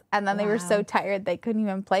presents. And then they were so tired they couldn't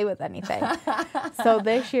even play with anything. So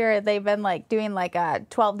this year they've been like doing like a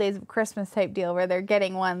 12 days of Christmas type deal where they're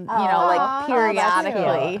getting one, like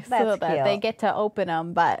periodically so that they get to open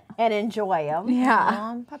them, and enjoy them.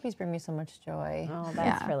 Yeah. Puppies bring me so much joy. Oh,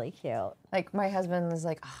 that's really cute. Like my husband was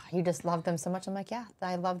like, you just love them so much. I'm like, yeah,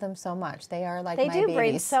 I love them so much. They are like they my do babies.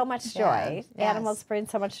 bring so much joy. Yeah. Animals bring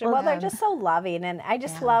so much joy. Well, they're just so loving, and I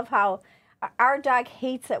just love how our dog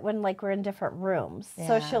hates it when like we're in different rooms.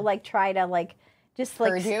 So she'll like try to like just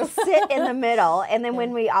like sit in the middle, and then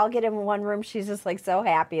when we all get in one room, she's just like so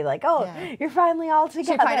happy, like, you're finally all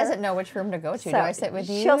together. She probably doesn't know which room to go to. So do I sit with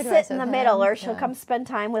you? She'll Do I sit in the with middle, him? or she'll come spend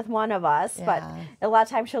time with one of us. But a lot of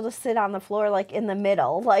times she'll just sit on the floor, like in the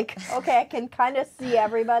middle, like, okay, I can kind of see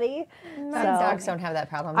everybody. My dogs don't have that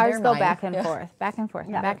problem. Ours They're go mine. back and forth, back and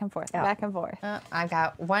forth, back and forth, back and forth. I've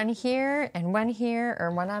got one here and one here,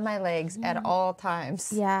 or one on my legs at all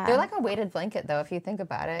times. Yeah. They're like a weighted blanket, though, if you think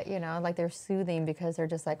about it. You know, like they're soothing because they're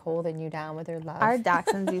just like holding you down with their love. Our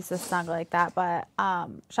dachshunds used to snuggle like that, but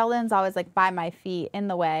Sheldon's always like by my feet in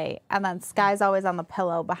the way, and then Sky's always on the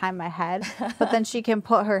pillow behind my head. But then she can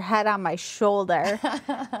put her head on my shoulder,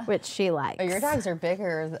 which she likes. Oh, your dogs are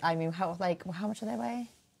bigger. I mean, how much do they weigh?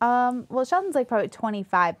 Well, Sheldon's like probably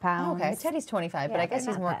 25 pounds. Okay, Teddy's 25, but I guess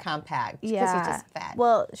he's more compact because he's just fat.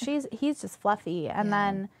 Well, he's just fluffy, and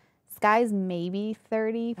then Sky's maybe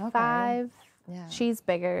 35. Yeah. She's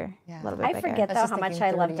bigger, a little bit bigger. I forget though how much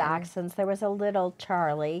I love 30. dachshunds. There was a little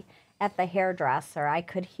Charlie at the hairdresser. I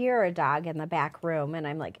could hear a dog in the back room, and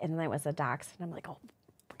I'm like, and there was a dachshund. I'm like, oh,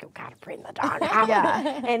 you gotta bring the dog out.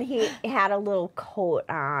 And he had a little coat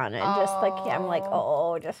on, and just like I'm like,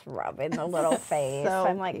 oh, just rubbing the little face. So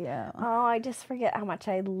I'm like, cute. oh, I just forget how much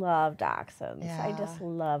I love dachshunds. Yeah. I just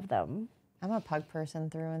love them. I'm a pug person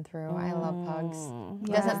through and through. I love pugs. It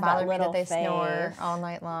Yeah. doesn't bother me that little they snore face. all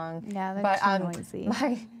night long. Yeah, they're but too noisy.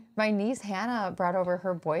 my niece Hannah brought over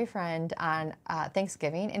her boyfriend on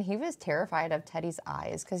Thanksgiving, and he was terrified of Teddy's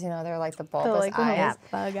eyes because, you know, they're like the bulbous eyes.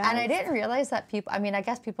 bug And I didn't realize that people, I mean, I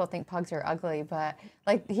guess people think pugs are ugly, but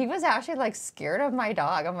like he was actually like scared of my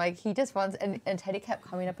dog. I'm like, he just wants, and Teddy kept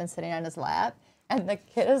coming up and sitting on his lap, and the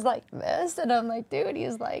kid is like this, and I'm like, dude,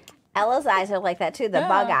 he's like, Ella's eyes are like that too, the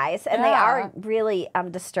bug eyes, and they are really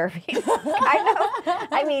disturbing. Kind of.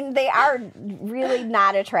 I mean, they are really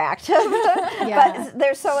not attractive, but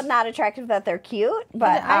they're so not attractive that they're cute.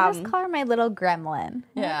 But I just call her my little gremlin.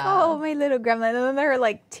 Yeah. Like, oh, my little gremlin. And then her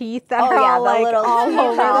like teeth that oh are yeah, all, the like, little all teeth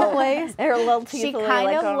over all- the place. Her little teeth. She are kind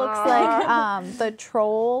like, of looks like the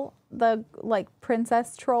troll, the like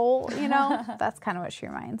princess troll, you know? That's kind of what she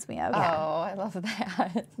reminds me of. oh, I love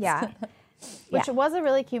that. Yeah. Which was a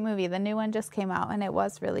really cute movie. The new one just came out, and it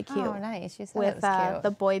was really cute. Oh, nice. You said With it was cute. the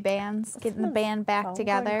boy bands, getting the band back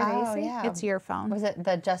together. Oh, yeah. It's your phone. Was it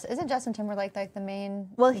isn't Justin Timberlake like the main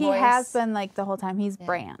Well, he voice? has been like the whole time. He's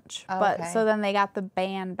Branch. Oh, But okay. so then they got the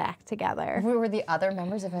band back together. Were the other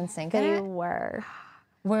members of NSYNC in They it? were.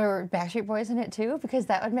 Were Backstreet Boys in it too? Because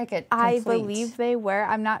that would make it I complete. believe they were.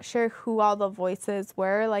 I'm not sure who all the voices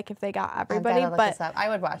were, like if they got I've everybody, gotta look but this up. I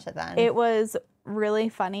would watch it then. it was really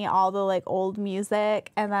funny, all the like old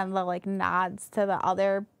music and then the like nods to the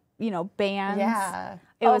other, bands. yeah.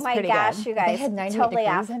 It was my pretty gosh, good. you guys, They had 98 totally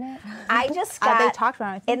degrees off. in it. I just They got talked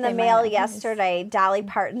about it. I think in the they might mail have. yesterday Dolly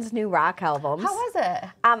Parton's new rock albums. How was it?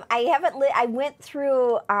 I haven't. I went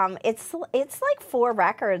through. It's like 4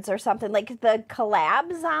 records or something. Like the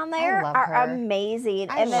collabs on there love are her.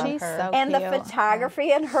 amazing, I and then love She's her. so and the cute.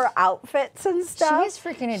 photography and her outfits and stuff. She's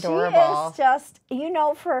freaking adorable. She is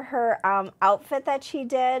just, for her outfit that she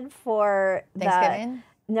did for Thanksgiving?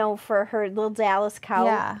 for her little Dallas cow.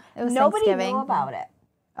 Yeah, it was Nobody Thanksgiving. knew about it.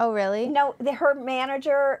 Oh, really? No, her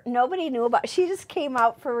manager, nobody knew about. She just came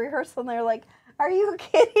out for rehearsal, and they're like, "Are you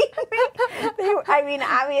kidding me?"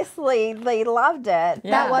 Obviously, they loved it. Yeah.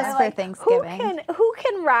 That was They're for like, Thanksgiving. Who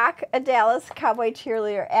can rock a Dallas Cowboy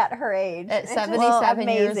cheerleader at her age? At It's just 77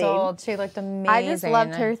 years amazing. old, she looked amazing. I just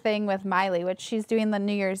loved her thing with Miley, which she's doing the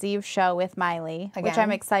New Year's Eve show with Miley, which I'm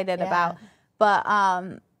Again? excited Yeah. about. But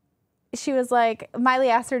she was like, Miley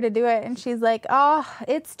asked her to do it, and she's like, "Oh,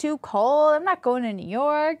 it's too cold. I'm not going to New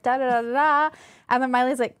York." Da da da da da. And then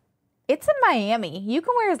Miley's like, "It's in Miami. You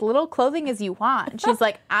can wear as little clothing as you want." And she's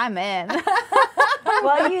like, "I'm in."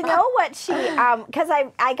 Well, you know what she, because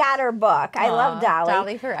I got her book. I love Dolly.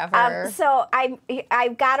 Dolly forever. So I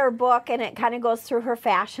got her book, and it kind of goes through her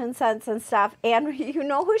fashion sense and stuff. And you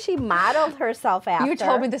know who she modeled herself after? You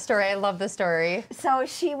told me the story. I love the story. So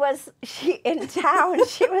she in town.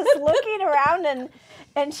 She was looking around,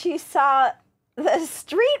 and she saw the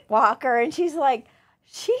streetwalker, and she's like,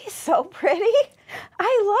 she's so pretty.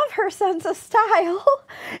 I love her sense of style.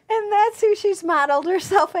 And that's who she's modeled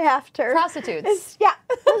herself after. Prostitutes. Yeah.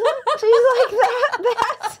 She's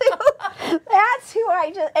like, that's who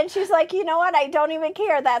I just, and she's like, you know what? I don't even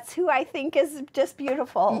care. That's who I think is just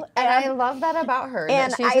beautiful. And I love that about her.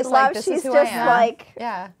 And that she's I just love, like, this she's is who just I am. like,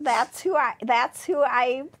 yeah. that's who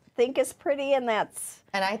I think is pretty, and that's,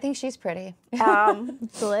 And I think she's pretty.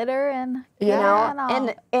 Glitter and you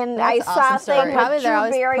know, and I That's saw awesome story. things probably with they're Drew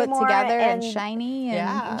always put Barrymore together and and shiny and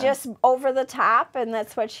Yeah. just over the top, and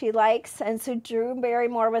that's what she likes. And so Drew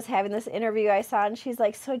Barrymore was having this interview I saw, and she's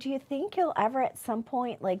like, so do you think you'll ever at some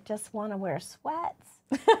point like just want to wear sweats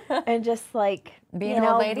and just like, Be you an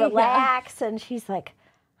old know, lady? Yeah. relax? And she's like,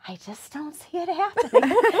 I just don't see it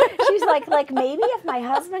happening. She's like maybe if my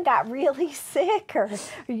husband got really sick, or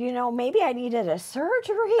you know, maybe I needed a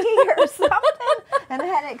surgery or something and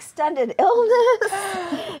had extended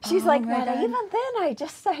illness. She's like, but even then, I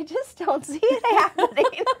just don't see it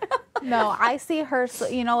happening. No, I see her,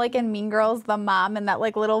 you know, like in Mean Girls, the mom in that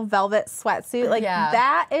like little velvet sweatsuit. Like Yeah.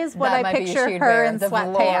 that is what That I might be picture she'd her wear, in the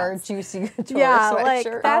velour, sweatpants. juicy couture Yeah, like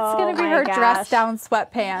sweatshirt. that's gonna Oh be my her gosh. dress down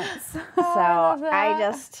sweatpants. So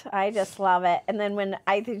I just love it. And then when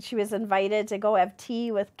I think she was invited to go have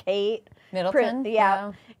tea with Kate Middleton?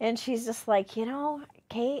 yeah, and she's just like, you know,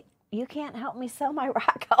 Kate, you can't help me sell my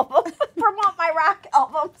rock album, promote my rock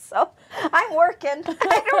album. So I'm working.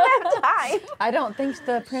 I don't have time. I don't think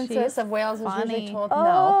the Princess She's of Wales is usually funny. told no.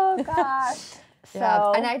 Oh gosh. Yeah,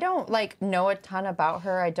 So and I don't like know a ton about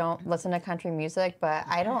her. I don't listen to country music, but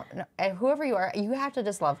I don't. And whoever you are, you have to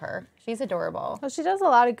just love her. She's adorable. Well, she does a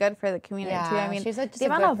lot of good for the community too. Yeah, I mean, she's just the a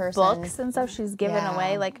amount good of person. books and stuff she's given Yeah.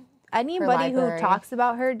 away, like anybody who library. talks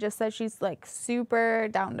about her just says she's like super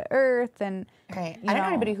down to earth and Right. you I don't know know.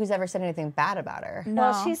 anybody who's ever said anything bad about her. no.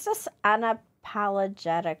 well, she's just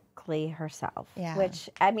unapologetically herself. Yeah. Which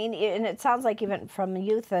I mean, and it sounds like even from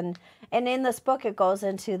youth, and in this book it goes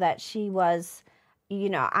into that she was, you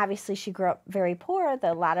know, obviously she grew up very poor,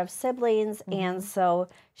 a lot of siblings, and so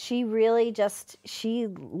she really she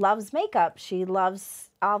loves makeup, she loves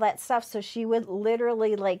all that stuff, so she would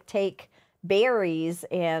literally like take berries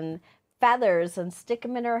and feathers and stick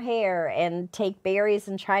them in her hair and take berries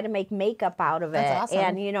and try to make makeup out of it. That's awesome.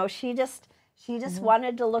 And you know, she just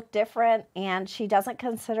wanted to look different, and she doesn't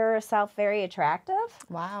consider herself very attractive.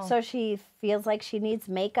 Wow. So she feels like she needs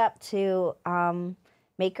makeup to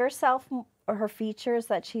make herself or her features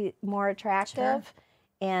that she more attractive,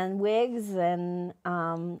 and wigs. And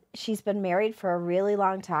she's been married for a really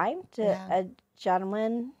long time to a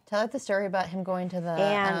gentleman. Tell us the story about him going to the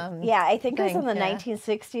And I think it was in the yeah.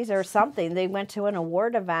 1960s or something. They went to an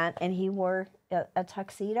award event, and he wore a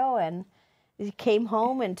tuxedo, and he came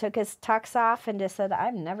home and took his tux off and just said,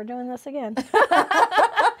 I'm never doing this again.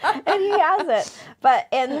 And he hasn't. But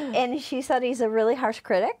and she said he's a really harsh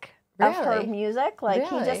critic of her Really? music. Like he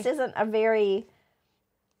just Really? isn't a very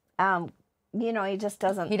you know, he just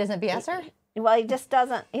doesn't He doesn't BS her? well, he just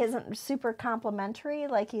doesn't isn't super complimentary.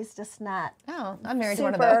 Like he's just not Oh, I'm married to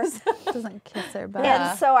one of super. those. doesn't kiss her butt.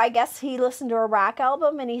 And so I guess he listened to a rock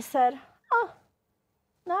album and he said, oh,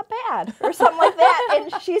 not bad, or something like that.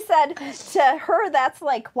 And she said to her, that's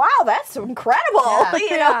like, wow, that's incredible. Yeah.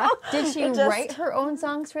 You know? Did she It just- write her own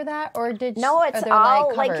songs for that, or did No, she, it's are they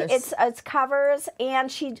all like, like covers? it's covers,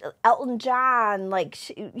 and Elton John, like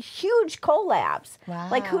huge collabs.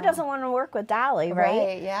 Like who Wow. doesn't want to work with Dolly,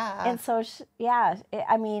 right? Yeah. And so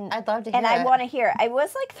I mean, I'd love to and hear I it. want to hear. It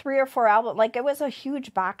was like 3 or 4 albums. Like it was a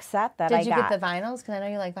huge box set that I Did you got. get the vinyls? Because I know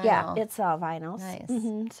you like vinyl. Yeah, it's vinyls.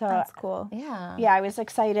 Nice. So That's cool. Yeah. yeah, I was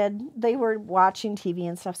excited. They were watching TV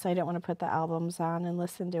and stuff, so I didn't want to put the albums on and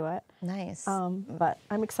listen to it. Nice. But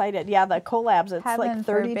I'm excited. Yeah, the collabs. It's Heaven like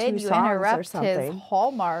 32 forbid you songs or interrupt something. his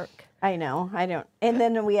Hallmark. I know. I don't. And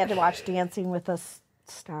then we had to watch Dancing with the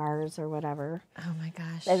Stars or whatever. oh my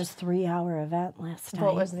gosh. It was a 3-hour event last night.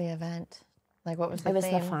 What was the event? Like, what was the It was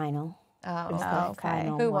theme? the final. Oh, It was Oh, the okay.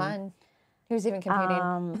 final who one. won? Who's even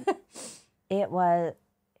competing? It was.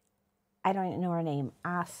 I don't even know her name.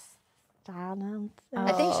 Astana.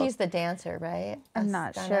 I think she's the dancer, right? I'm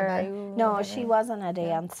not Astana sure. Bayu, No, whatever. she wasn't a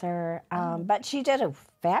dancer, but she did a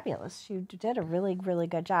fabulous. She did a really, really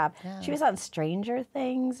good job. She was on Stranger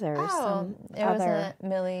Things or Oh, some it other. wasn't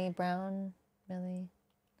Millie Brown. Millie.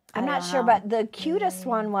 I'm not don't sure, know. but the cutest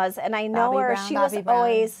one was, and I know Bobby her. Brown? She was Bobby Brown,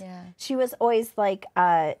 always, yeah. she was always like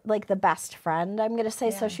the best friend. I'm gonna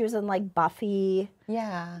say. So she was in like Buffy,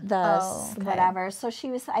 Yeah. okay. whatever. So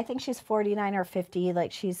she was. I think she's 49 or 50.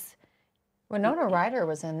 Like she's. Winona Ryder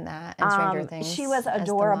was in that in Stranger Things. She was as the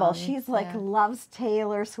adorable. mom. She's like Yeah. loves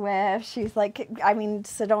Taylor Swift. She's like, I mean,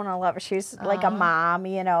 Sedona lover. She's like a mom,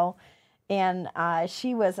 you know. And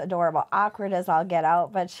she was adorable, awkward as all get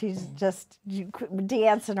out, but she's just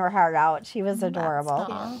dancing her heart out. She was adorable.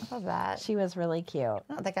 Aw, love that. She was really cute. I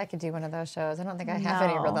don't think I could do one of those shows. I don't think I have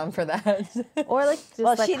any rhythm for that. Or like just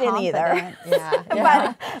Well, like she didn't either. confident.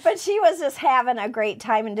 yeah. But she was just having a great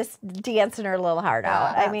time and just dancing her little heart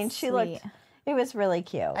out. I mean, that's she looked. sweet. It was really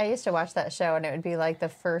cute. I used to watch that show, and it would be like the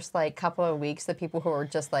first like couple of weeks, the people who were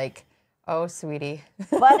just like, "Oh, sweetie."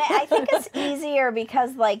 But I think it's easier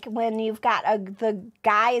because, like, when you've got the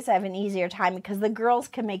guys have an easier time because the girls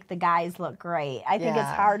can make the guys look great. I think it's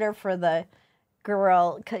Yeah. harder for the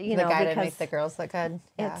girl, The guy to make the girls look good.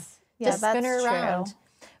 Yeah. it's Yeah, Just spin her that's true. around.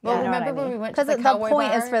 Well, You know what remember I when mean? we went to Because the the cowboy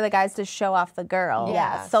point is bar? for the guys to show off the girl.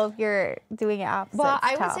 Yes. So if you're doing it opposite, Well, it's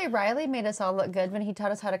I would tough. say Riley made us all look good when he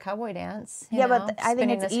taught us how to cowboy dance. you Yeah, know, but I think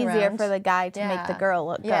spinning it's us easier around. for the guy to make the Yeah. girl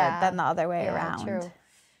look Yeah. good than the other way Yeah, around. True.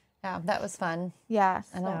 Yeah, that was fun. Yes.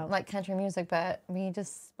 I don't like country music, but we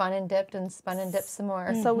just spun and dipped some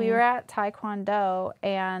more. So we were at Taekwondo,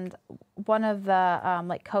 and one of the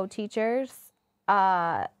like co-teachers,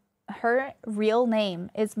 her real name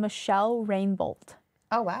is Michelle Rainbolt.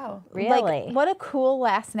 Oh wow. really. Like, what a cool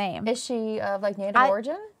last name. Is she of like native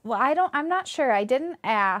origin? Well, I'm not sure. I didn't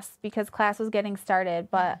ask because class was getting started,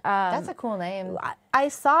 but That's a cool name. I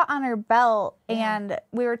saw on her belt, and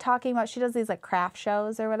we were talking about, she does these like craft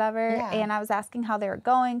shows or whatever, Yeah. and I was asking how they were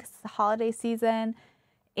going because it's the holiday season,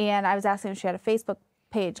 and I was asking if she had a Facebook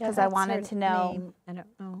page because I wanted to know I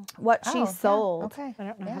don't know. what Oh, she yeah, sold. Okay. I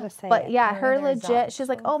don't know how to say But it. yeah, her Neither is legit. that. She's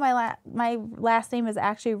like, oh, my last name is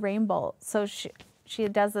actually Rainbolt. So she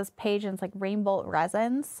does this page, and it's like Rainbolt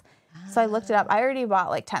Resins. So I looked it up. I already bought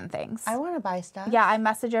like 10 things. I want to buy stuff. Yeah, I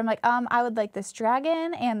messaged her. I'm like, I would like this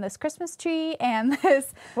dragon and this Christmas tree and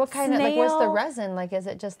this. What kind of like? What's the snail. resin? Like, is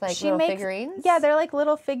it just like She little makes figurines? Yeah, they're like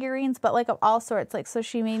little figurines, but like of all sorts. Like, so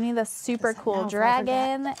she made me this super cool know if I forget.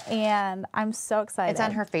 dragon, and I'm so excited. It's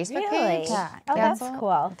on her Facebook Really? page. Yeah. Oh, that's Rainbolt?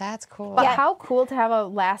 cool. That's cool. But how cool to have a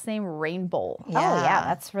last name Rainbolt. Oh yeah,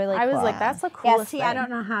 that's really cool. I was like, that's the Yeah, coolest see, I thing. don't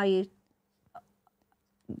know how you.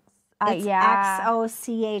 It's yeah.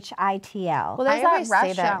 XOCHITL. Well, there's I that always say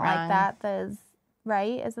restaurant that like wrong. that. That's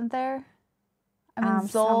right, isn't there? I mean,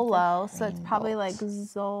 Something. Zolo, so it's probably like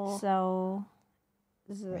Zol. So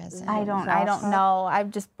Resin. I don't know. I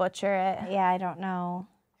just butcher it. Yeah, I don't know.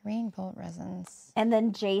 Rainbolt resins. And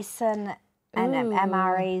then Jason and Ooh.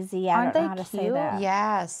 MRAZ. I Aren't don't know they how to say cute? that.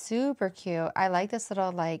 Yeah, super cute. I like this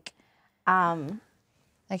little like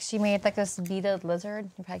she made like this beaded lizard.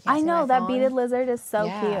 If I, can't I see know my that phone. beaded lizard is so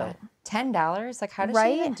Yeah. cute. $10. Like, how does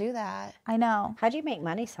Right? she even do that? I know. How do you make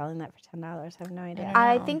money selling that for $10? I have no idea.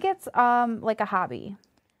 I think it's like a hobby,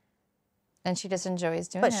 And she just enjoys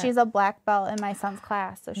doing but it. she's a black belt in my son's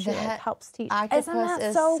class, so she like That helps teach. octopus Isn't that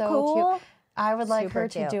is so so cool? cute. I would like Super her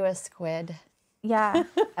to cute. do a squid. Yeah,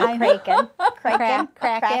 A kraken. Kraken.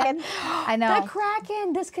 Kraken. I know, The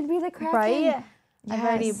Kraken. This could be the Kraken. right? I've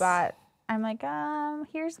already Yes. bought. I'm like,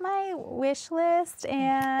 here's my wish list,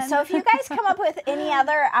 and So if you guys come up with any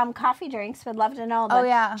other coffee drinks, we'd love to know. The Oh,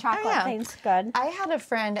 yeah. chocolate Oh, yeah. thing's good. I had a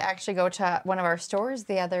friend actually go to one of our stores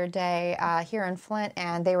the other day here in Flint,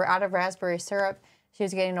 and they were out of raspberry syrup. She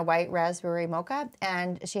was getting a white raspberry mocha,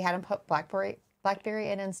 and she had them put blackberry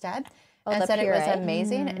in instead. And the said it was puree?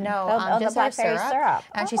 amazing. No, the just our blackberry syrup. syrup.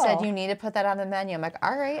 And she said, Oh. you need to put that on the menu. I'm like,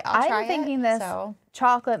 all right, I'll try I'm thinking it. this So,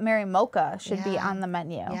 chocolate Mary Mocha should be Yeah. on the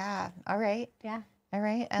menu. yeah, all right. Yeah. All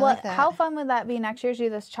right, I Well, like that. how fun would that be next year to do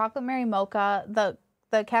this chocolate Mary Mocha,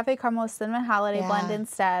 the Cafe Caramel cinnamon holiday Yeah. blend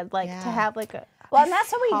instead, like to Yeah. have like a Well, and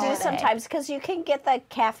that's what we do holiday. sometimes because you can get the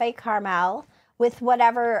Cafe Caramel with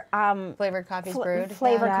whatever Flavored coffees brewed.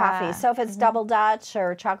 flavored Yeah. coffee. So if it's double Dutch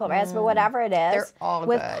or chocolate raspberry, whatever it is. They're all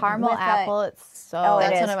with good. caramel With the- apple. It's so Oh, it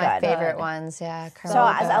That's is one of my good. favorite ones. Yeah, So caramel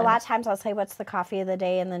as a good. lot of times I'll say what's the coffee of the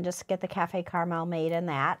day and then just get the Cafe Caramel made in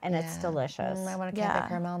that and it's Yeah. delicious. I want a yeah, cafe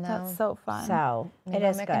caramel now. that's so fun. So it Maybe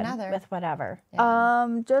is I'll make good another. with whatever.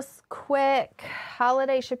 Just quick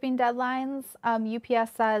holiday shipping deadlines.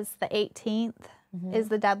 UPS says the 18th Mm-hmm. is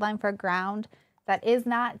the deadline for ground. That is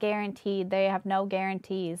not guaranteed. They have no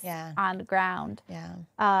guarantees Yeah. on the ground.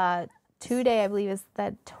 Yeah. Today, I believe, is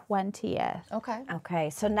the 20th. Okay. Okay,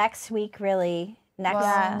 so next week really next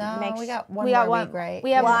Well, no, next we got one we got more one- week, right?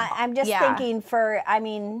 we have- well, I'm just Yeah. thinking for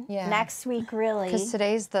Yeah. next week really. Because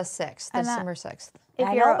today's the 6th, And that- December 6th. If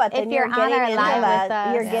I you're, know, but then if you're you're on getting our into live with the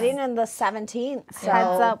us, you're getting in the 17th. So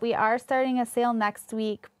heads up, we are starting a sale next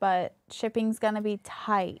week, but shipping's going to be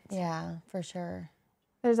tight. Yeah, for sure.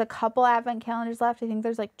 There's a couple advent calendars left. I think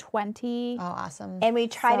there's like 20. Oh, awesome. And we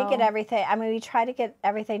try to get So- everything. I mean, we try to get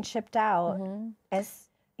everything shipped out Mm-hmm. as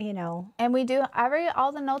you know. And we do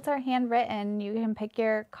all the notes are handwritten. You can pick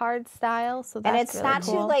your card style. So that's And it's really not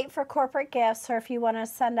cool. too late for corporate gifts, or if you want to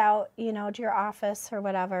send out, you know, to your office or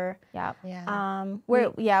whatever. Yeah.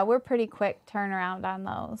 Yeah. We're pretty quick turnaround on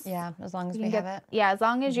those. Yeah, as long as You we can have it. Yeah, as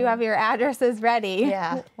long as you have your addresses ready.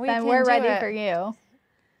 Yeah. Then we're ready for you.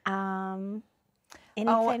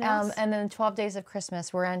 Anything else? And then 12 Days of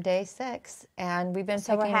Christmas. We're on day 6, and we've been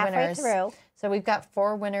So we're picking halfway winners. through. So we've got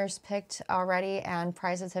 4 winners picked already, and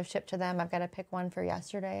prizes have shipped to them. I've got to pick one for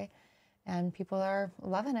yesterday, and people are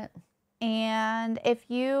loving it. And if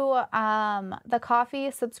you, the coffee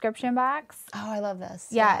subscription box. Oh, I love this.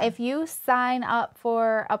 Yeah, if you sign up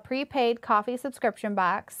for a prepaid coffee subscription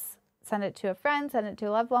box, send it to a friend, send it to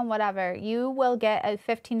a loved one, whatever, you will get a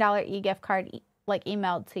 $15 e-gift card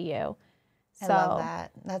emailed to you. I love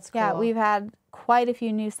that. That's cool. Yeah, we've had quite a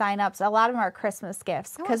few new sign-ups. A lot of them are Christmas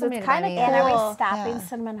gifts because it's somebody to kind buy of me And are cool. we stopping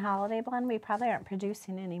Cinnamon Holiday Blend? We probably aren't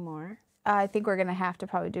producing anymore. I think we're gonna have to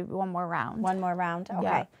probably do one more round. One more round. Okay.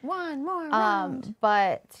 Yeah. One more round.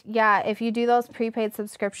 But yeah, if you do those prepaid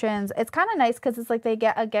subscriptions, it's kind of nice because it's like they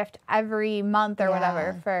get a gift every month or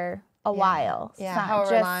whatever for a while. It's Yeah, not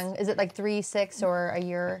however just- long. Is it like 3, 6, or a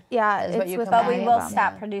year? Yeah, is what it's you with come But we Right. will them.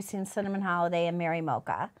 stop producing Cinnamon Holiday and Mary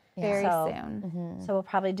Mocha. very So- soon. So we'll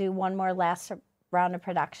probably do one more last round of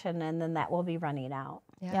production, and then that will be running out.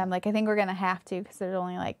 Yeah, I'm like, I think we're gonna have to because there's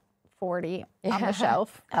only like 40 on the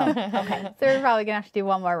shelf. Okay. So we're probably gonna have to do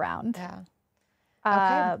one more round. Yeah.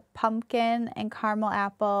 Pumpkin and caramel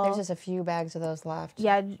apple. There's just a few bags of those left.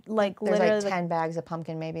 yeah, like There's literally like 10 bags of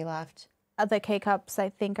pumpkin maybe left. the K-Cups I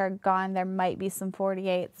think are gone. There might be some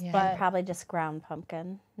 48s, Yeah. but Probably just ground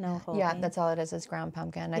pumpkin. No whole Yeah, wheat. that's all it is ground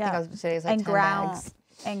pumpkin. I Yeah. think I was today is like and 10 ground bags.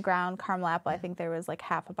 and ground caramel apple. I think there was like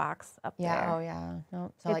half a box up Yeah, there. oh yeah.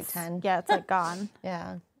 No, so like It's- 10. Yeah, it's like gone.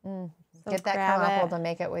 Yeah. Mm. So Get that grab caramel it. to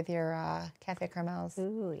make it with your cafe caramels.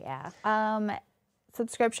 Ooh, yeah.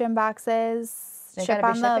 Subscription boxes They ship gotta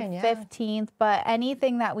on be the shipping, yeah. 15th, but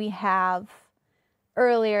anything that we have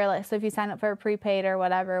earlier, like so if you sign up for a prepaid or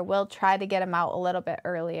whatever, we'll try to get them out a little bit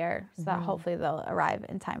earlier so that hopefully they'll arrive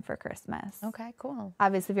in time for Christmas. Okay, cool.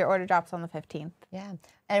 Obviously, if your order drops on the 15th, Yeah.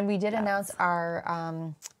 And we did announce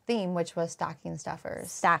our theme, which was stocking stuffers.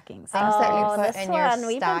 stockings. Things that you Oh, put this in your one.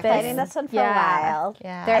 We've been stocking. planning this one for a while.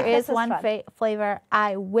 Yeah. There This is is one fun. flavor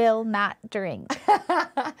I will not drink.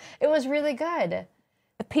 It was really good.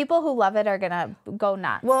 People who love it are gonna go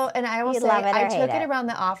nuts. Well, and I will You say, love it or I hate took it it. around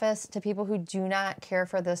the office to people who do not care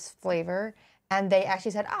for this flavor, and they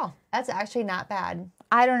actually said, "Oh, that's actually not bad."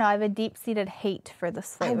 I don't know. I have a deep-seated hate for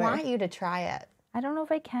this flavor. I want you to try it. I don't know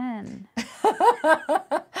if I can.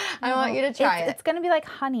 I want you to try it. It's gonna be like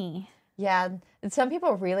honey. Yeah, and some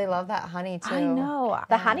people really love that honey too. I know.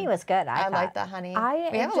 The honey was good. I thought. like the honey. we I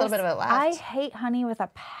have a little bit of it left. I hate honey with a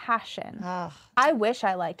passion. Ugh. I wish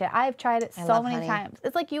I liked it. I've tried it so love many honey. times.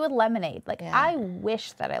 It's like you with lemonade. Like Yeah. I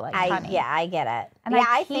wish that I liked honey. Yeah, I get it. And yeah,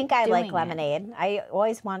 I I keep think I like doing it. lemonade. I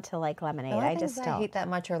always want to like lemonade. The only I things just I don't. hate that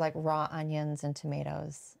much are like raw onions and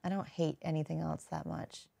tomatoes. I don't hate anything else that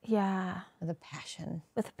much. Yeah, With a passion.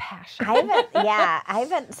 with a passion. I haven't. Yeah, I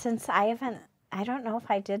haven't. I don't know if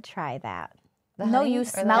I did try that. The No, honey you or the-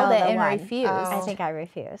 smelled No, it the and one. refused. Oh. I think I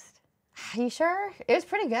refused. Are you sure? It was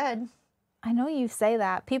pretty good. I know you say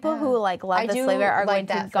that. People who Yeah. like love I this do flavor are like going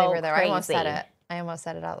to that go flavor there. crazy. I almost said it. I almost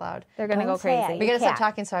said it out loud. They're gonna Don't go say it. crazy. We You gotta stop can't.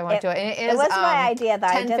 talking so I won't do it. And it is, was my idea, though.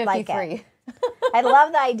 I did like it. 10:53. I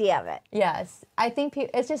love the idea of it. Yes. I think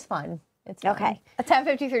it's just fun. It's fun. Okay. At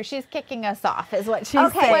 10:53, she's kicking us off, is what she's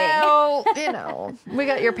Okay. saying. Well, you know, we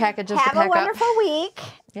got your packages to Have pack a wonderful week.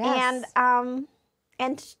 Yes.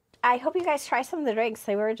 And I hope you guys try some of the drinks.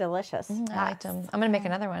 They were delicious. up. I liked them. I'm gonna make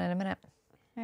another one in a minute.